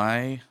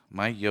 my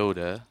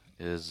Yoda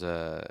is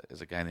a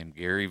guy named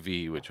Gary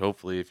V, which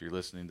hopefully if you're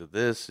listening to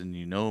this and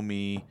you know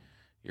me,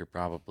 you're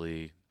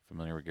probably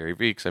familiar with Gary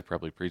V because I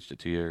probably preached it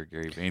to you, or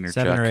Gary Vaynerchuk.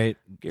 7 or 8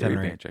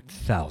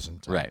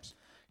 1,000 times. Right.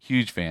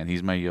 Huge fan.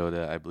 He's my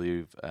Yoda, I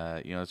believe.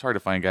 It's hard to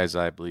find guys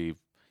that I believe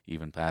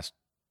even past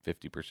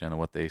 50% of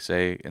what they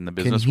say in the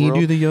business world.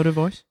 Can he do the Yoda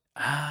voice?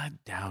 I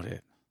doubt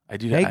it. I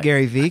do. Hey,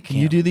 Gary V, can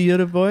you do the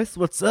Yoda voice?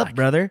 What's up,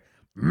 brother?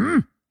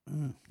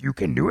 You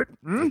can do it?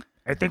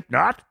 I think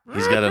not.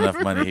 He's got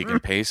enough money he can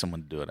pay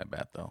someone to do it, I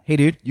bet, though. Hey,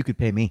 dude, you could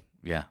pay me.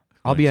 Yeah.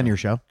 I'll be on your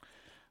show.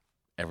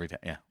 Every time.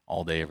 Yeah.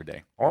 All day, every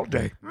day. All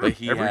day. But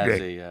he Every has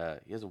day.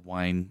 he has a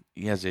wine.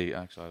 Actually,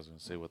 I was going to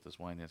say what this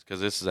wine is, because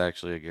this is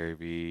actually a Gary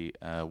V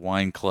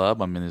wine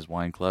club. I'm in his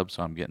wine club,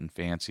 so I'm getting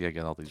fancy. I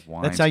got all these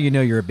wines. That's how you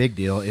know you're a big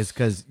deal, is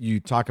because you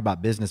talk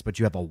about business, but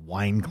you have a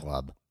wine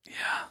club. Yeah.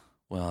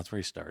 Well, that's where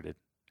he started.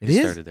 He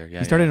started there. Yeah.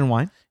 He started in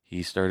wine?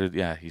 He started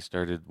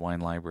Wine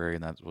Library,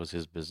 and that was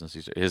his business.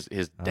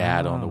 His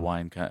dad owned a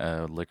wine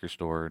liquor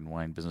store and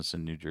wine business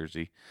in New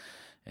Jersey,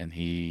 and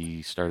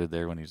he started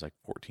there when he was like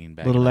 14.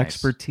 Little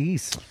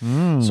expertise.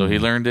 So he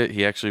learned it.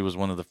 He actually was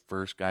one of the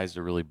first guys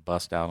to really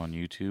bust out on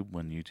YouTube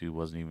when YouTube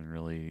wasn't even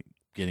really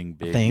getting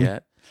big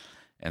yet.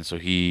 And so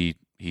he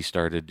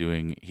started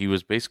doing. He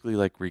was basically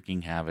like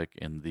wreaking havoc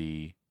in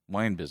the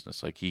wine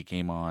business. Like, he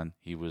came on,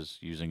 he was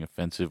using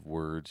offensive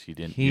words. He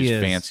didn't use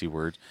fancy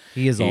words.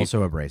 He is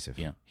also abrasive.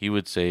 Yeah. He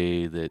would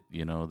say that,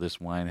 this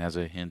wine has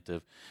a hint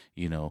of,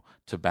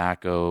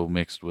 tobacco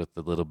mixed with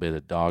a little bit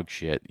of dog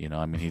shit.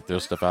 He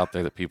throws stuff out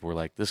there that people were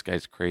like, this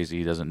guy's crazy,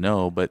 he doesn't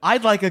know, but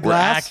I'd like a we're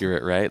glass.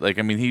 accurate, right? Like,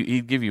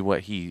 he'd give you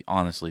what he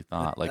honestly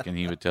thought, like, and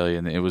he would tell you,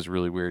 and it was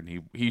really weird.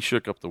 And he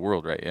shook up the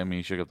world, right?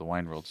 He shook up the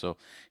wine world. So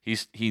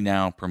he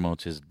now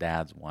promotes his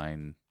dad's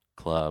wine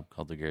club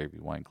called the Gary V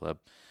Wine Club.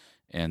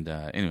 And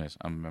anyways,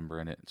 I'm a member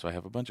in it. So I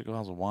have a bunch of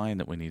bottles of wine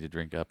that we need to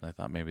drink up, and I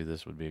thought maybe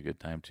this would be a good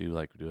time too,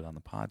 like we do it on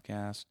the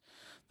podcast.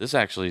 This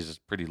actually is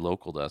pretty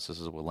local to us. This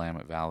is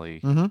Willamette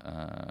Valley,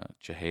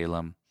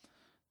 Chehalem,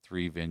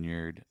 3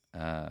 Vineyard,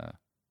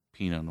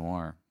 Pinot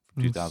Noir,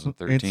 from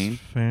 2013.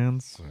 It's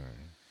fancy.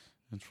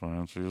 It's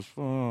fancy as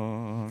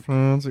fuck.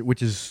 Fancy,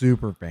 which is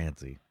super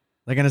fancy.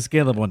 Like on a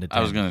scale of 1 to 10.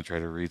 I was going to try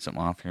to read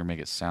something off here and make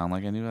it sound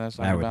like I knew what I was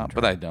talking about,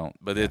 but I don't.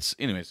 But it's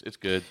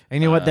good.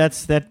 And you know what?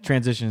 That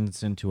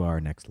transitions into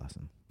our next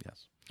lesson.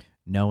 Yes.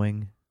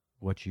 Knowing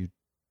what you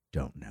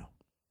don't know.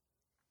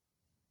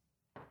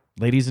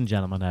 Ladies and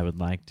gentlemen, I would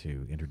like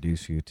to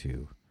introduce you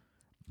to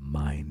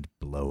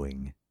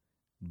mind-blowing,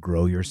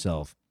 grow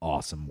yourself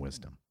awesome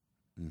wisdom.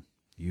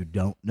 You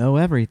don't know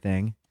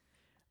everything,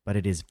 but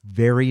it is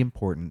very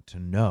important to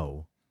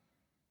know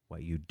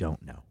what you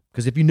don't know.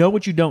 Because if you know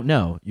what you don't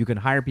know, you can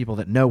hire people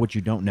that know what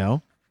you don't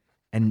know,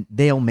 and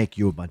they'll make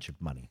you a bunch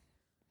of money.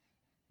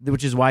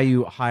 Which is why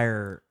you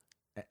hire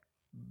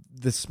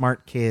the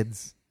smart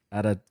kids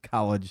out of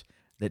college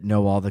that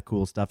know all the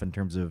cool stuff in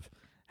terms of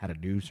how to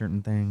do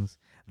certain things.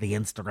 The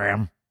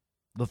Instagram,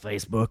 the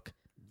Facebook.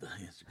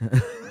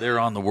 They're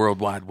on the World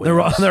Wide Web.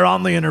 They're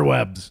on the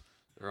interwebs.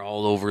 They're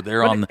all over.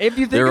 They're But on if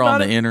you think they're on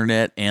about the it,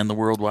 internet and the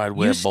World Wide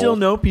Web. You still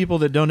know people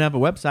that don't have a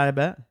website, I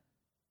bet.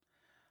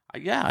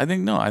 Yeah, I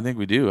think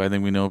we do. I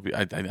think we know.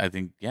 I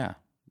think, yeah.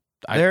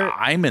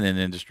 I'm in an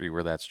industry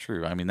where that's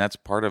true. That's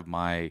part of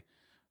my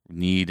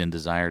need and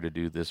desire to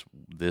do this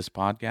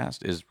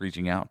podcast is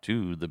reaching out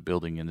to the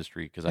building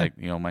industry, because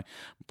my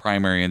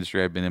primary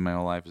industry I've been in my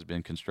whole life has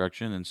been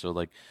construction, and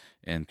so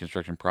and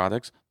construction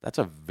products. That's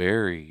a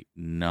very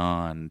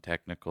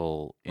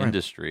non-technical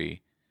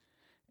industry.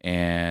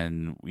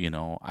 And,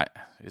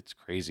 it's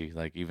crazy.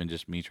 Like, even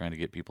just me trying to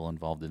get people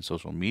involved in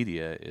social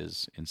media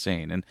is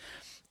insane. And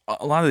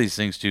a lot of these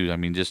things too,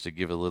 just to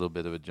give a little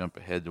bit of a jump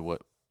ahead to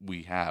what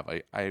we have,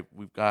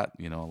 we've got,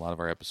 a lot of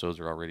our episodes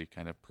are already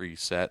kind of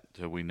preset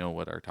to, we know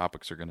what our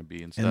topics are going to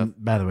be and stuff.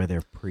 And by the way,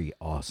 they're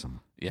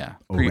pre-awesome. Yeah.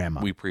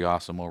 We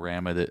pre-awesome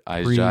Orama that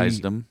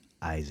Eyes-Jized them.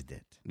 Eyesed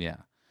it. Yeah.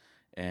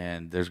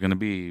 And there's going to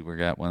be, we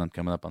got one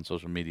coming up on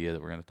social media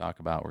that we're going to talk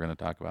about. We're going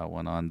to talk about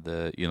one on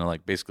the,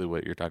 like basically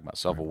what you're talking about,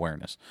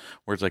 self-awareness,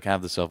 where it's like,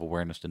 have the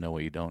self-awareness to know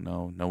what you don't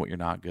know what you're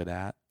not good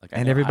at. Like,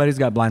 and everybody's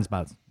got blind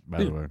spots,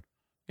 by the way.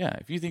 Yeah,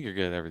 if you think you're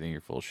good at everything,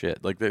 you're full of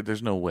shit. Like,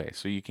 there's no way.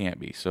 So you can't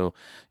be. So,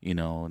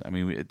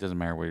 it doesn't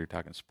matter whether you're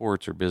talking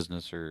sports or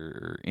business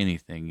or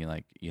anything.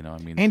 And you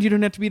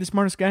don't have to be the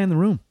smartest guy in the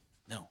room.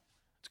 No,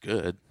 it's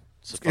good.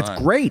 It's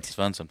great. It's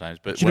fun sometimes.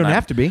 But you don't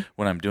have to be.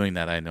 When I'm doing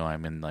that, I know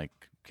I'm in like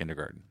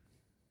kindergarten.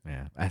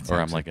 Yeah. Or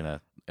I'm like in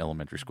a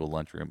elementary school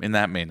lunchroom. And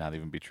that may not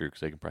even be true, because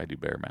they can probably do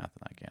better math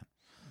than I can.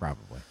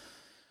 Probably.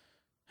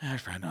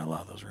 There's probably not a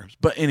lot of those rooms.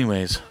 But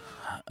anyways,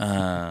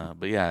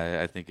 but yeah,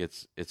 I think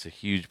it's a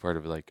huge part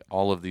of it. Like,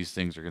 all of these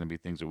things are going to be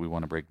things that we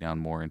want to break down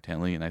more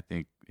intensely, and I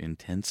think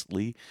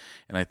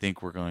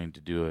we're going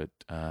to do it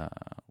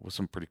with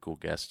some pretty cool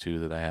guests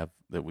too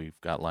that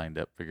we've got lined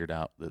up, figured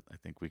out, that I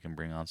think we can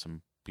bring on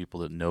some people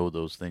that know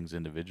those things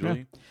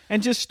individually. Yeah.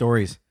 And just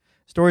stories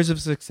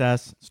of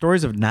success,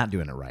 stories of not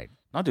doing it right.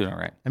 Not doing it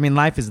right.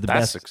 Life is the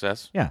That's best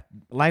success. Yeah,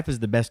 life is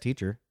the best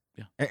teacher.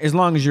 Yeah. As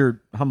long as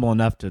you're humble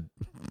enough to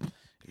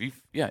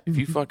if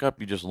you fuck up,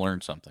 you just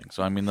learn something.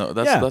 So I mean,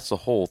 that's the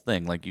whole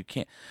thing. Like you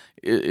can't.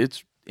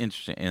 It's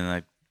interesting,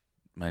 and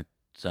my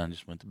son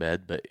just went to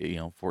bed, but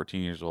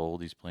 14 years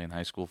old, he's playing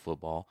high school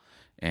football,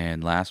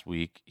 and last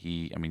week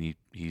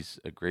he's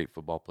a great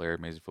football player,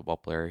 amazing football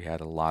player. He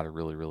had a lot of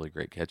really, really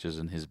great catches,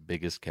 and his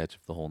biggest catch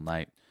of the whole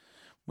night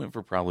went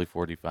for probably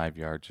 45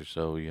 yards or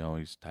so.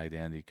 He's tight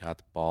end. He caught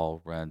the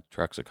ball,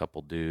 trucks a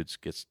couple dudes,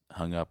 gets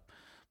hung up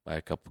by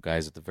a couple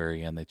guys at the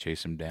very end. They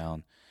chase him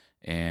down,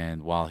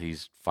 and while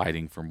he's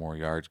fighting for more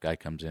yards, guy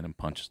comes in and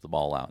punches the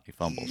ball out. He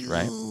fumbles,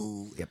 right?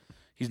 Yep.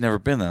 He's never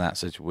been in that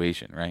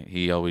situation, right?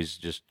 He always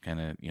just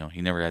kind of,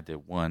 he never had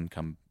to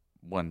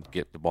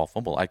get the ball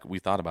fumble. We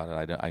thought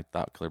about it. I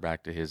thought clear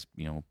back to his,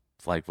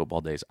 flag football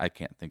days. I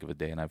can't think of a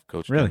day, and I've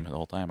coached him the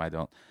whole time. I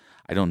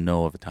don't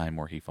know of a time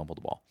where he fumbled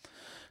the ball,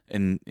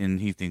 and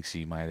he thinks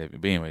he might have.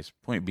 But anyways,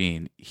 point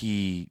being,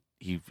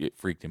 it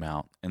freaked him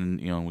out, and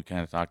we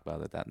kind of talked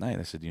about it that night.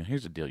 I said,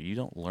 here's the deal: you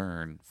don't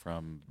learn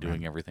from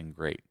doing everything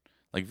great.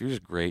 Like if you're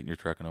just great and you're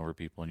trucking over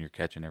people and you're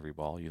catching every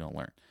ball, you don't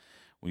learn.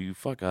 When you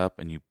fuck up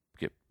and you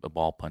get a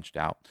ball punched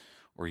out,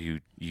 or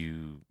you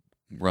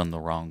run the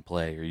wrong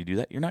play, or you do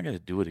that, you're not going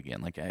to do it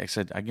again. Like I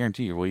said, I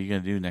guarantee you, what are you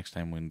going to do next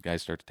time when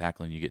guys start to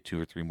tackle and you get 2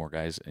 or 3 more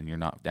guys and you're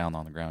not down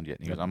on the ground yet?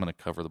 And he goes, I'm going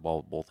to cover the ball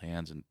with both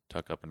hands and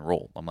tuck up and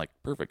roll. I'm like,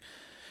 perfect.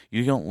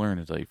 You don't learn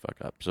until you fuck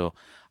up. So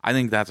I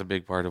think that's a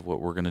big part of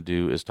what we're going to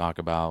do is talk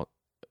about.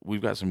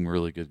 We've got some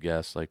really good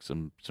guests, like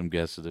some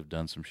guests that have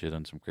done some shit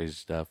on some crazy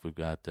stuff. We've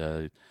got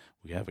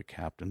we have a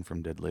captain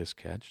from Deadliest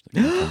Catch that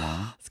can come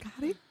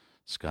on.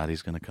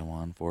 Scotty's going to come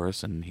on for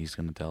us, and he's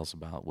going to tell us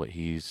about what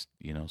he's,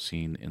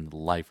 seen in the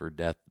life or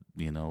death,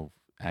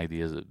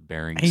 ideas at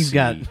Bering Sea. He's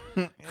got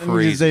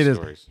crazy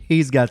stories.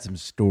 He's got some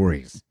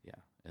stories. Yeah,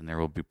 and there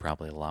will be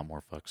probably a lot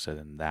more fuck said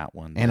in that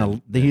one.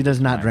 And he does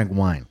not drink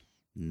wine.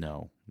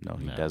 No,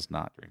 he does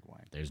not drink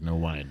wine. There's no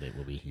wine that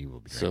he will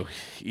be drinking.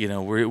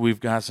 So, we've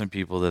got some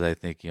people that I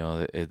think,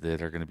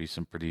 that are going to be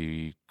some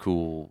pretty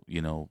cool,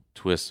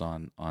 twists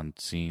on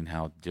seeing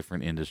how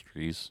different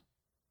industries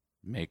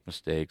make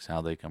mistakes, how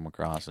they come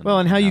across.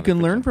 And how you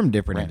can learn from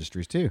different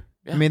industries, too.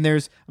 Yeah. I mean,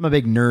 I'm a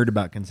big nerd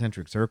about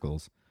concentric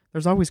circles.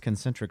 There's always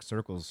concentric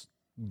circles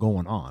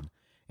going on.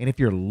 And if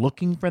you're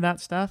looking for that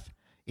stuff,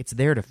 it's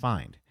there to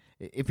find.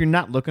 If you're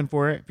not looking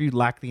for it, if you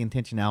lack the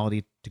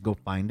intentionality to go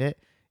find it,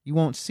 you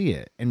won't see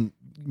it. And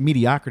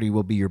mediocrity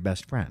will be your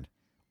best friend.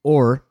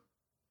 Or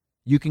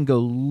you can go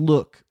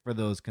look for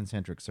those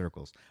concentric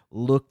circles.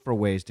 Look for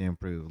ways to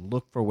improve.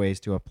 Look for ways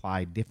to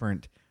apply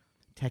different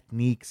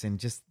techniques and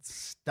just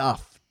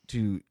stuff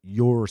to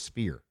your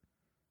sphere.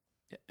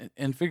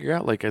 And figure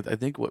out, like, I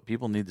think what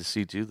people need to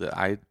see, too, that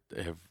I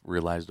have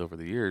realized over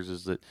the years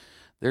is that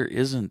there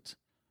isn't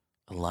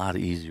a lot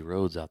of easy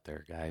roads out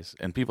there, guys.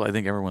 And I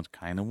think everyone's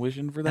kind of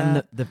wishing for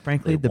that. And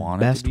frankly, the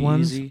best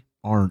ones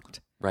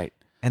aren't. Right.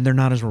 And they're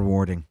not as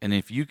rewarding. And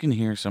if you can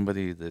hear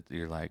somebody that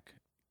you're like,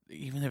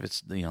 even if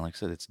it's, like I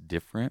said, it's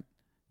different,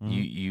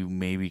 you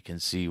maybe can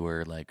see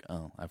where, like,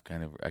 oh,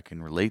 I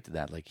can relate to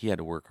that. Like, he had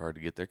to work hard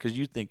to get there. Because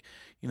you think,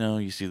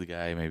 you see the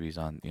guy, maybe he's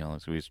on,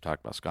 we used to talk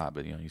about Scott,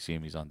 but, you see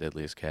him, he's on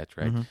Deadliest Catch,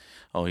 right? Mm-hmm.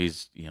 Oh,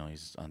 he's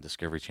on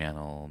Discovery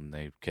Channel, and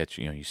they catch,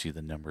 you see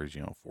the numbers,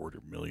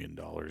 $40 million,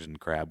 and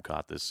crab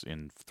caught this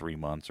in 3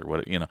 months or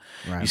what,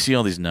 Right. You see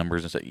all these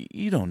numbers and stuff.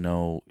 You don't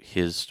know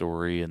his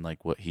story and,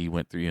 like, what he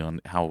went through,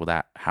 and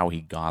how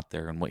he got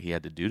there and what he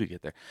had to do to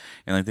get there.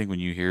 And I think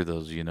when you hear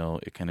those,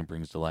 it kind of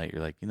brings to light.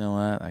 You're like, you know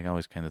what? I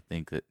always kind of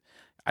think that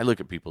I look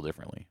at people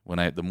differently.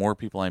 The more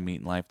people I meet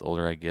in life, the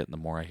older I get, and the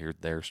more I hear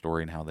their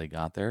story and how they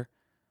got there,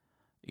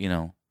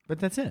 But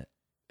that's it.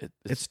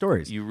 It's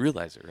stories. You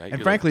realize it, right? And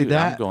You're frankly,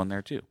 like, I'm going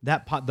there too.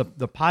 The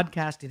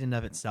podcast in and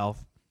of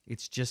itself,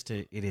 it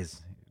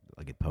is,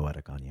 I'll get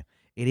poetic on you.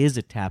 It is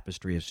a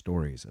tapestry of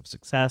stories of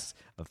success,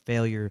 of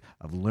failure,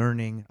 of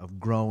learning, of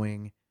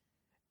growing,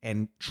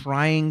 and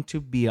trying to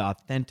be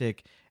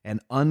authentic and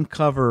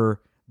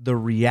uncover the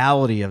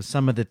reality of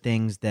some of the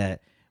things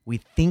that we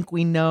think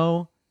we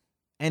know,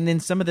 and then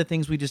some of the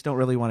things we just don't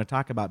really want to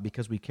talk about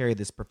because we carry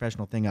this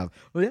professional thing of,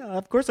 well, yeah,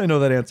 of course I know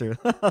that answer.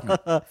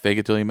 Fake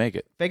it till you make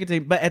it.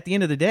 But at the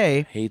end of the day,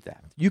 I hate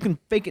that. You can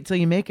fake it till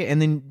you make it, and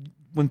then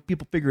when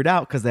people figure it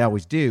out, because they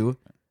always do,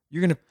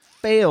 you're going to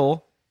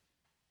fail.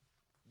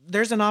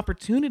 There's an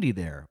opportunity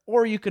there.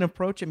 Or you can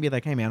approach it and be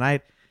like, hey, man,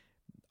 I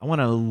want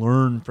to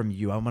learn from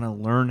you. I want to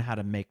learn how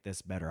to make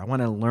this better. I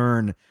want to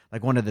learn,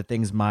 like one of the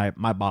things my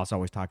boss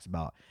always talks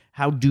about.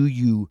 How do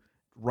you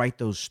write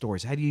those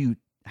stories? How do you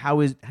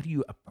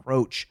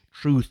approach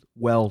truth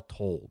well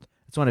told?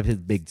 It's one of his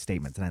big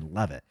statements, and I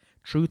love it.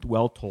 Truth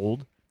well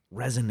told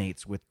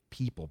resonates with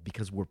people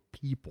because we're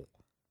people.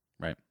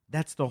 Right.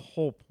 That's the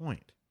whole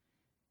point.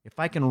 If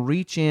I can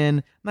reach in,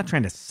 I'm not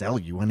trying to sell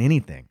you on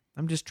anything.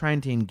 I'm just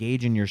trying to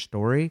engage in your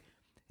story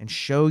and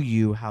show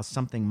you how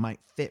something might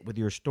fit with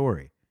your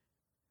story.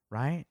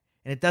 Right?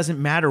 And it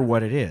doesn't matter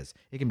what it is.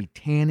 It can be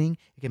tanning.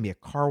 It can be a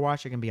car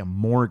wash. It can be a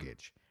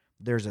mortgage.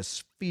 There's a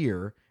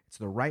sphere. It's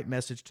the right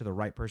message to the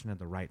right person at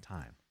the right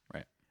time.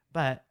 Right.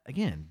 But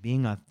again,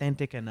 being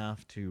authentic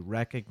enough to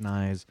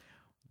recognize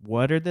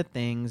What are the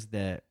things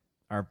that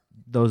are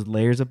those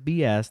layers of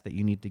BS that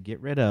you need to get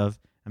rid of,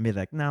 and be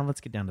like, no,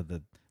 let's get down to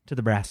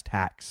the brass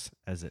tacks,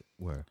 as it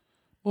were.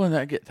 Well,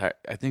 and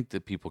I think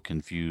that people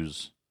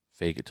confuse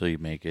fake it till you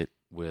make it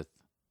with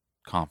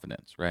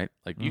confidence, right?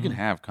 Like you can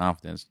have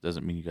confidence,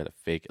 doesn't mean you got to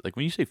fake it. Like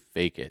when you say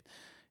fake it,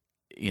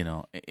 you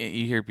know,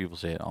 you hear people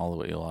say it all the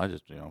way. I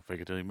just,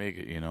 fake it till you make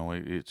it.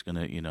 It's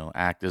gonna,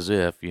 act as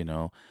if,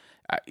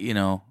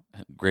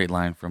 great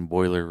line from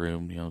Boiler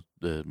Room.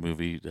 The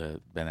movie,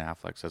 Ben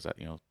Affleck says that,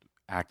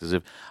 act as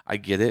if. I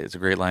get it. It's a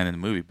great line in the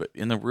movie, but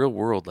in the real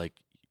world, like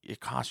it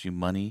costs you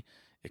money.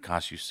 It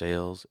costs you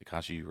sales. It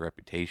costs you your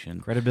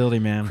reputation. Credibility,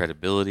 man.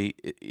 Credibility.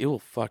 It will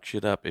fuck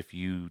shit up if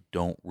you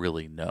don't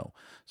really know.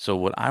 So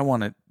what I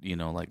want to,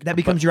 that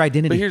becomes your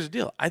identity. But here's the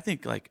deal. I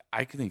think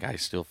I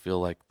still feel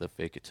like the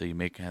fake it till you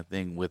make it kind of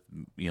thing with,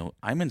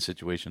 I'm in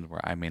situations where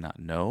I may not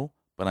know,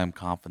 but I'm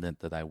confident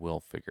that I will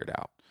figure it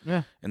out.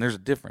 Yeah. And there's a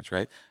difference,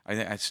 right?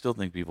 I still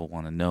think people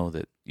want to know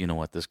that,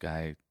 this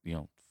guy,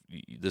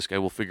 this guy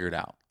will figure it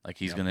out. Like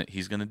he's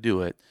gonna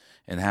do it,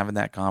 and having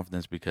that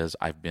confidence because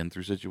I've been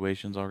through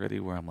situations already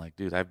where I'm like,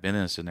 dude, I've been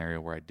in a scenario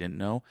where I didn't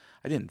know.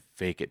 I didn't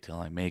fake it till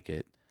I make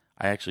it.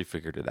 I actually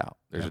figured it out.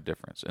 There's a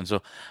difference, and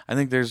so I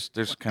think there's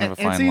kind of a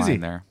fine line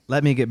there.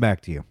 Let me get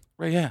back to you.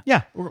 Right? Yeah.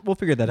 Yeah. We'll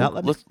figure that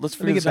out. Let's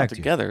figure this out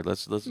together.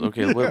 Let's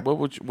okay.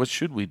 What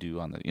should we do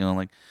on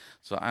that?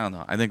 So I don't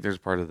know. I think there's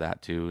part of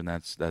that too, and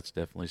that's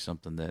definitely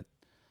something that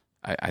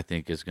I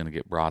think is going to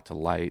get brought to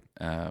light.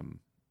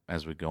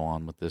 As we go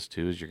on with this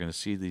too, is you're going to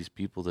see these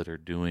people that are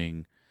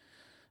doing,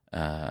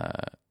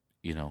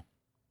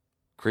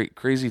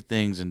 crazy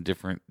things in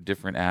different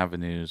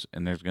avenues,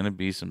 and there's going to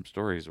be some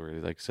stories where,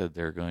 like I said,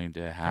 they're going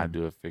to have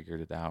to have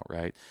figured it out,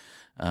 right?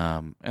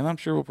 And I'm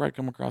sure we'll probably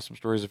come across some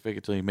stories of fake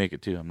it till you make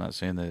it too. I'm not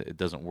saying that it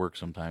doesn't work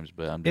sometimes,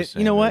 but I'm just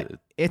saying, you know what?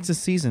 It's a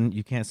season.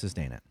 You can't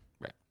sustain it.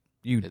 Right.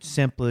 You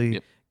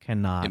simply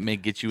cannot. It may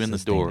get you in the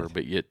door,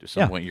 but yet at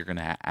some point you're going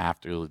to have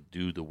to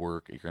do the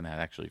work. You're going to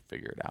actually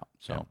figure it out.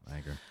 So I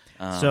agree.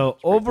 So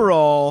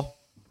overall,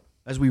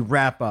 as we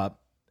wrap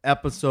up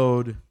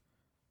episode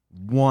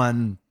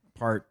 1,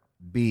 part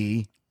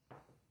B,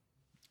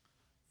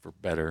 for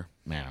better,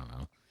 I don't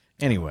know.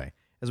 Anyway,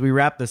 as we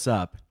wrap this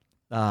up,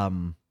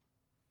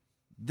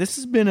 this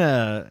has been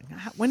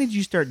when did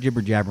you start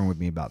jibber jabbering with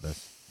me about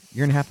this?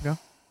 Year and a half ago?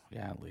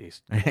 Yeah, at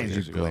least.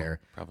 Years ago.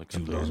 Probably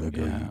Too long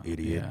ago, you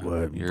idiot. Yeah.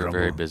 What? You're a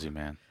very busy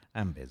man.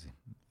 I'm busy.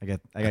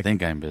 I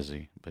think I'm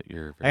busy, but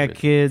you're very I got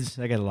busy. kids.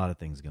 I got a lot of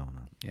things going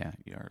on. Yeah,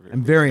 you are.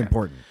 I'm very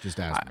important. Just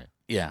ask me.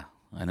 Yeah,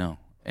 I know.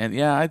 And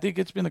yeah, I think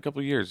it's been a couple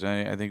of years.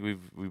 I think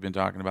we've been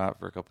talking about it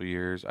for a couple of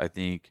years. I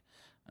think,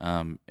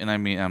 and I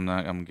mean, I'm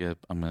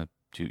gonna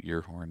toot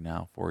your horn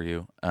now for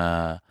you.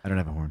 I don't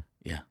have a horn.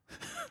 Yeah.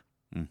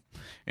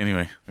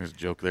 Anyway, there's a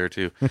joke there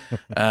too.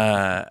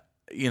 That's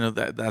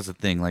the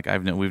thing. Like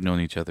we've known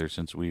each other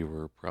since we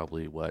were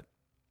probably what?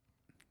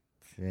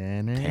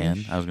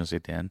 10. I was gonna say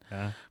 10.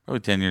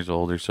 Probably 10 years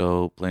old or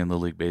so, playing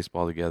Little League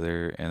baseball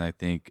together. And I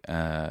think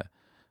so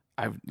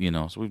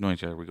we've known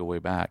each other. We go way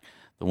back.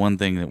 The one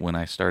thing that when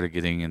I started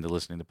getting into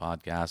listening to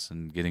podcasts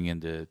and getting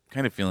into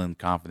kind of feeling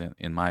confident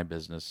in my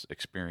business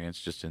experience,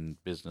 just in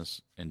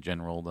business in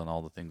general, than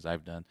all the things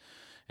I've done,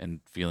 and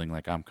feeling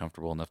like I'm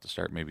comfortable enough to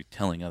start maybe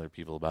telling other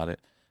people about it,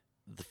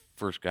 the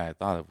first guy I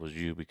thought of was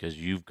you, because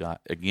you've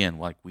got, again,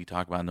 like we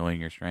talk about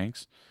knowing your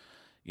strengths.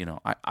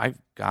 I've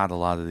got a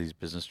lot of these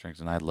business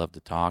strengths, and I love to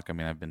talk. I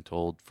mean, I've been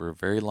told for a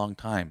very long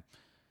time,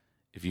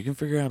 if you can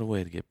figure out a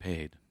way to get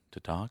paid to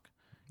talk,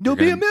 you'll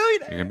be a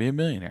millionaire. You're going to be a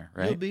millionaire,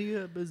 right? You'll be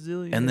a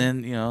bazillionaire. And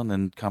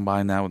then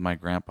combine that with my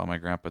grandpa. My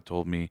grandpa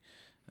told me,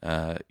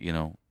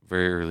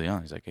 very early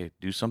on, he's like, hey,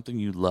 do something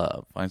you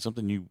love. Find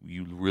something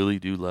you really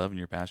do love and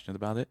you're passionate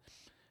about it,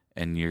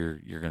 and you're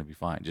going to be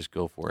fine. Just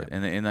go for it.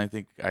 And I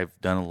think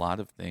I've done a lot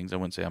of things. I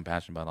wouldn't say I'm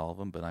passionate about all of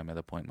them, but I'm at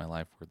a point in my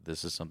life where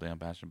this is something I'm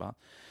passionate about.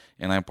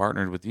 And I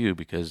partnered with you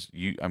because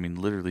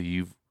literally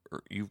you've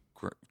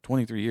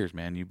 23 years,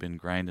 man. You've been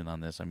grinding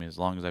on this. I mean, as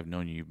long as I've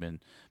known you, you've been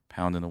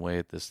pounding away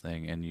at this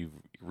thing, and you've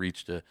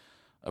reached a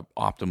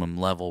optimum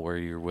level where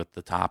you're with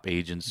the top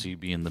agency,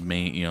 being the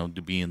main,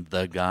 being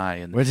the guy,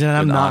 and which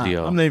I'm not.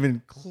 Audio. I'm not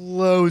even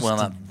close. Well,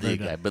 to not the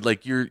guy, but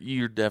like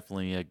you're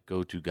definitely a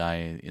go-to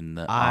guy in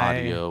the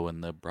audio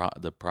and the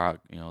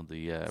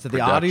So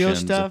the audio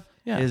stuff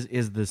Yeah.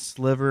 is the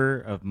sliver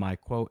of my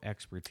quote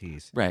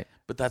expertise. Right.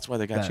 But that's why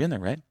they got you in there,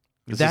 right?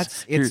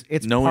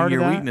 It's knowing part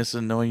your of that. weakness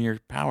and knowing your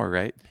power,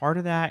 right? Part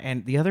of that,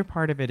 and the other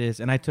part of it is,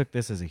 and I took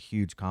this as a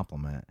huge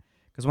compliment,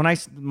 because when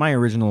my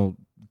original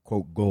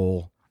quote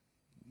goal,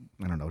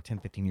 I don't know, 10,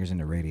 15 years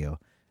into radio,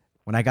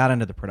 when I got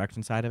into the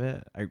production side of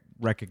it, I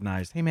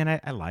recognized, hey man,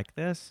 I like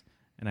this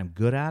and I'm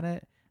good at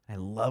it. I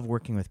love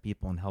working with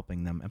people and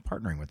helping them and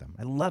partnering with them.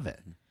 I love it.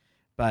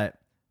 But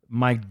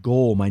my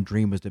goal, my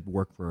dream was to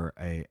work for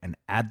an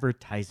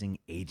advertising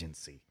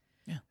agency.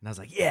 Yeah. And I was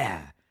like,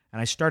 yeah.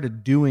 And I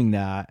started doing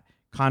that,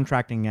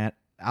 contracting it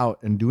out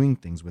and doing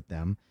things with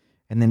them.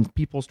 And then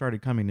people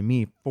started coming to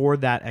me for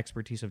that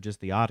expertise of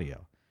just the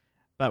audio.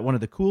 But one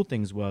of the cool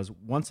things was,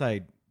 once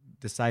I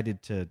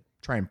decided to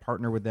try and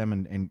partner with them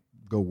and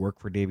go work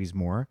for Davies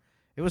more,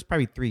 it was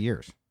probably 3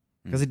 years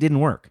because it didn't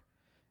work.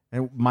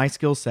 And my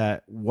skill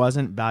set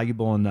wasn't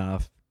valuable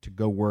enough to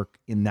go work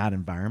in that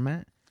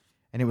environment.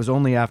 And it was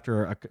only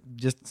after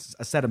just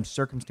a set of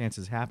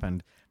circumstances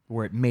happened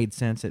where it made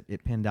sense.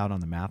 It pinned out on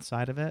the math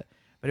side of it.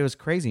 But it was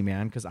crazy,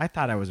 man, because I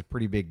thought I was a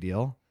pretty big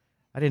deal.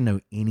 I didn't know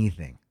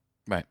anything.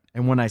 Right.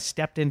 And when I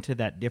stepped into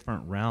that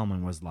different realm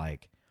and was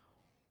like,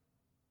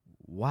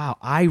 wow,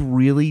 I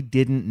really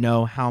didn't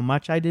know how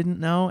much I didn't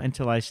know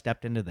until I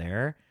stepped into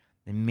there.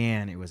 And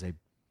man, it was a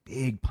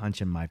big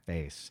punch in my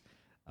face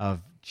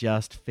of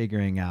just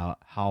figuring out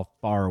how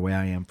far away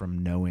I am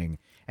from knowing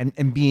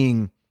and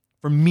being,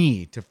 for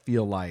me to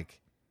feel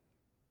like,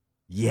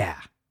 yeah,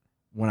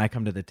 when I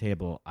come to the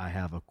table, I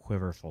have a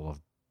quiver full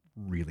of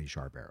really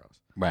sharp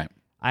arrows. Right.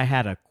 I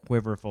had a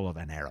quiver full of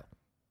an arrow.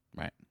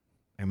 Right.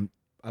 And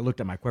I looked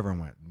at my quiver and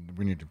went,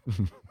 we need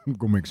to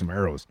go make some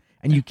arrows.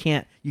 And you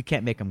can't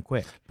make them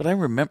quick. But I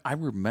remember,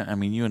 I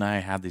mean, you and I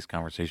had these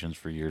conversations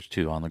for years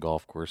too on the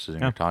golf courses,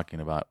 and you're talking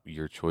about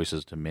your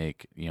choices to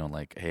make,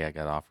 like, hey, I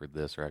got offered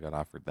this or I got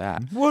offered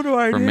that. What do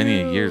I do? For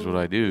many years, what do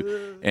I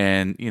do?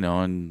 And,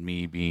 and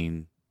me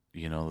being,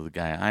 the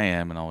guy I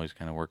am and always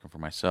kind of working for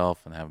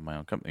myself and having my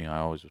own company, I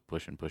always was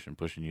pushing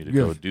you to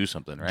go do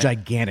something, right?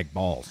 Gigantic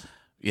balls.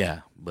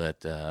 Yeah,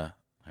 but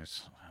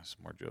there's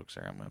some more jokes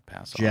there I'm going to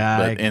pass on.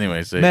 But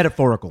anyways,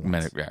 metaphorical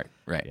ones.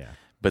 Right. Yeah.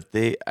 But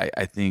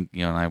I think,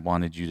 and I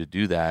wanted you to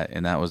do that,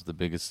 and that was the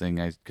biggest thing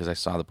because I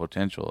saw the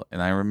potential.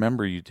 And I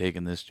remember you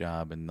taking this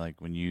job, and like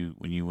when you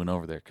went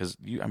over there, because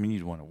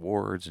you'd won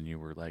awards, and you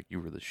were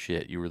the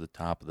shit, you were the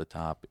top of the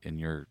top in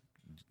your,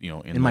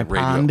 in my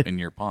pond, in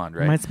your pond,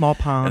 right? In my small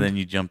pond. And then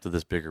you jumped to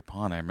this bigger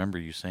pond. I remember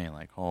you saying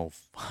like, "Oh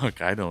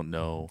fuck, I don't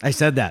know." I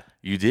said that.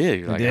 You did.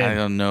 You're like, I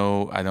don't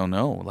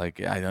know. Like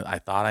I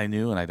thought I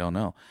knew, and I don't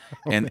know.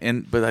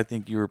 But I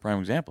think you were a prime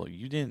example.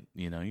 You didn't,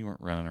 you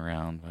weren't running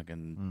around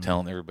fucking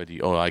telling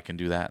everybody, "Oh, I can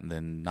do that," and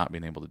then not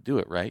being able to do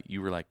it. Right?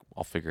 You were like,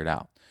 "I'll figure it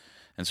out."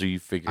 And so you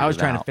figured it out. I was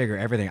trying to figure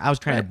everything. I was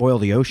trying to boil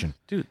the ocean.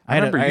 Dude, I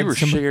remember you were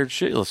scared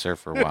shitless there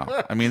for a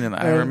while. I mean, and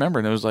I remember,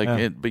 and it was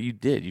like, but you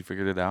did. You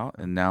figured it out,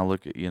 and now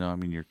look at,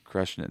 you're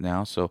crushing it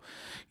now. So,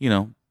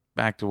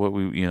 back to what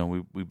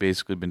we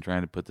basically been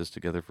trying to put this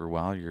together for a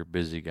while. You're a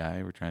busy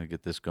guy. We're trying to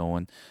get this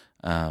going.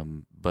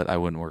 But I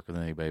wouldn't work with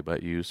anybody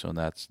but you, so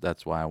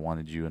that's why I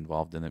wanted you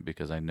involved in it,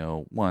 because I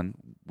know, one,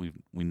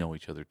 we know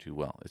each other too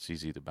well. It's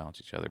easy to bounce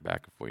each other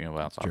back and forth,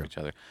 bounce off each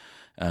other.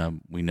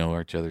 We know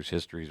each other's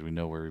histories. We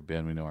know where we've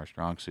been. We know our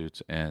strong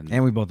suits, and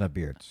we both have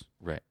beards.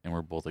 Right, and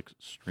we're both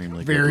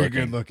extremely very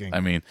good looking. I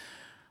mean,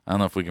 I don't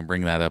know if we can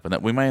bring that up, and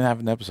that we might have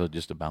an episode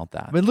just about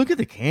that. But look at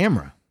the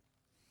camera.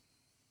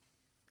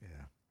 Yeah,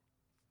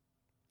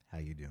 how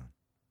you doing?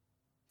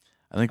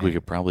 I think we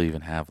could probably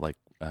even have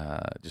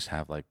just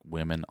have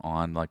women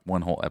on, like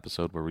one whole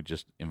episode where we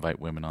just invite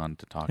women on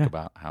to talk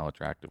about how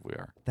attractive we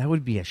are. That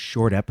would be a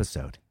short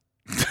episode.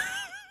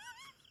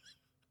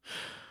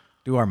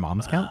 Do our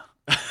moms count?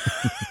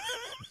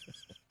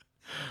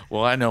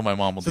 Well, I know my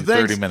mom will do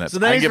 30 minutes.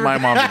 I get my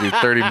mom to do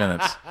 30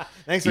 minutes.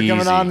 Thanks for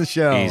coming on the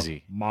show.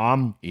 Easy.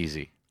 Mom.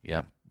 Easy.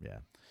 Yep. Yeah.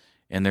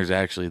 And there's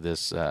actually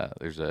there's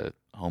a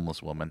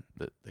homeless woman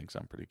that thinks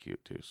I'm pretty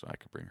cute too, so I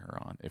could bring her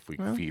on if we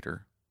feed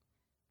her.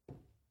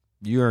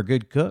 You're a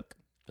good cook.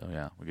 So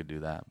yeah, we could do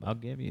that. I'll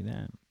give you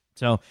that.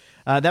 So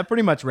that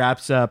pretty much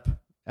wraps up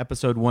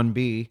episode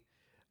 1B.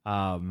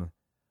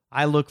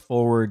 I look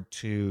forward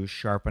to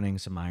sharpening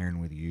some iron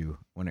with you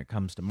when it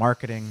comes to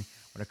marketing,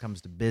 when it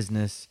comes to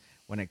business,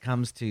 when it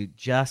comes to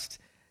just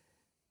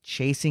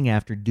chasing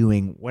after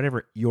doing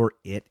whatever your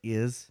it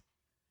is.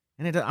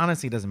 And it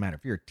honestly doesn't matter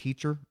if you're a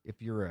teacher,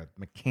 if you're a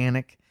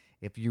mechanic,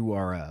 if you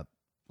are a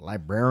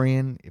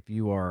librarian, if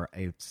you are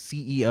a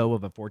CEO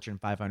of a Fortune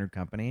 500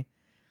 company,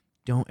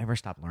 don't ever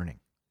stop learning.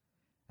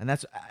 And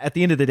that's, at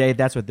the end of the day,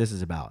 that's what this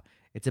is about.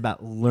 It's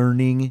about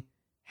learning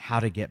how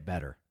to get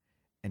better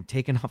and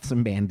taking off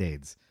some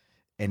Band-Aids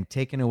and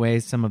taking away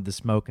some of the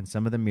smoke and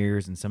some of the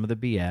mirrors and some of the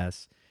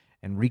BS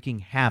and wreaking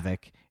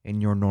havoc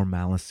in your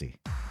normalcy.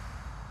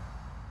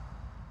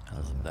 I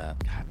love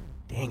that. God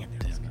dang it.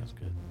 Damn, that was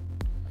good.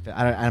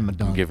 I'm a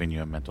done. I'm giving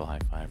you a mental high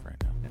five right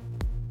now.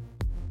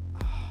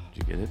 Did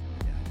you get it?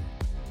 Yeah, I did.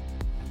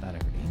 I thought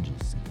I heard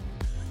angels sing.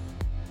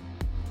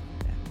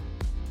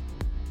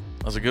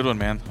 That was a good one,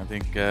 man. I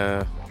think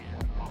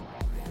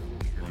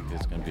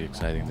it's going to be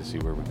exciting to see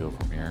where we go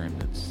from here,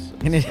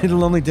 and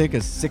it'll only take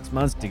us 6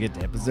 months to get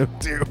to episode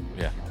 2.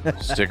 Yeah,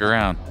 stick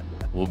around.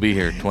 We'll be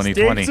here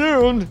 2020. Stay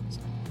tuned.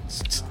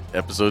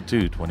 Episode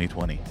 2,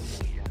 2020.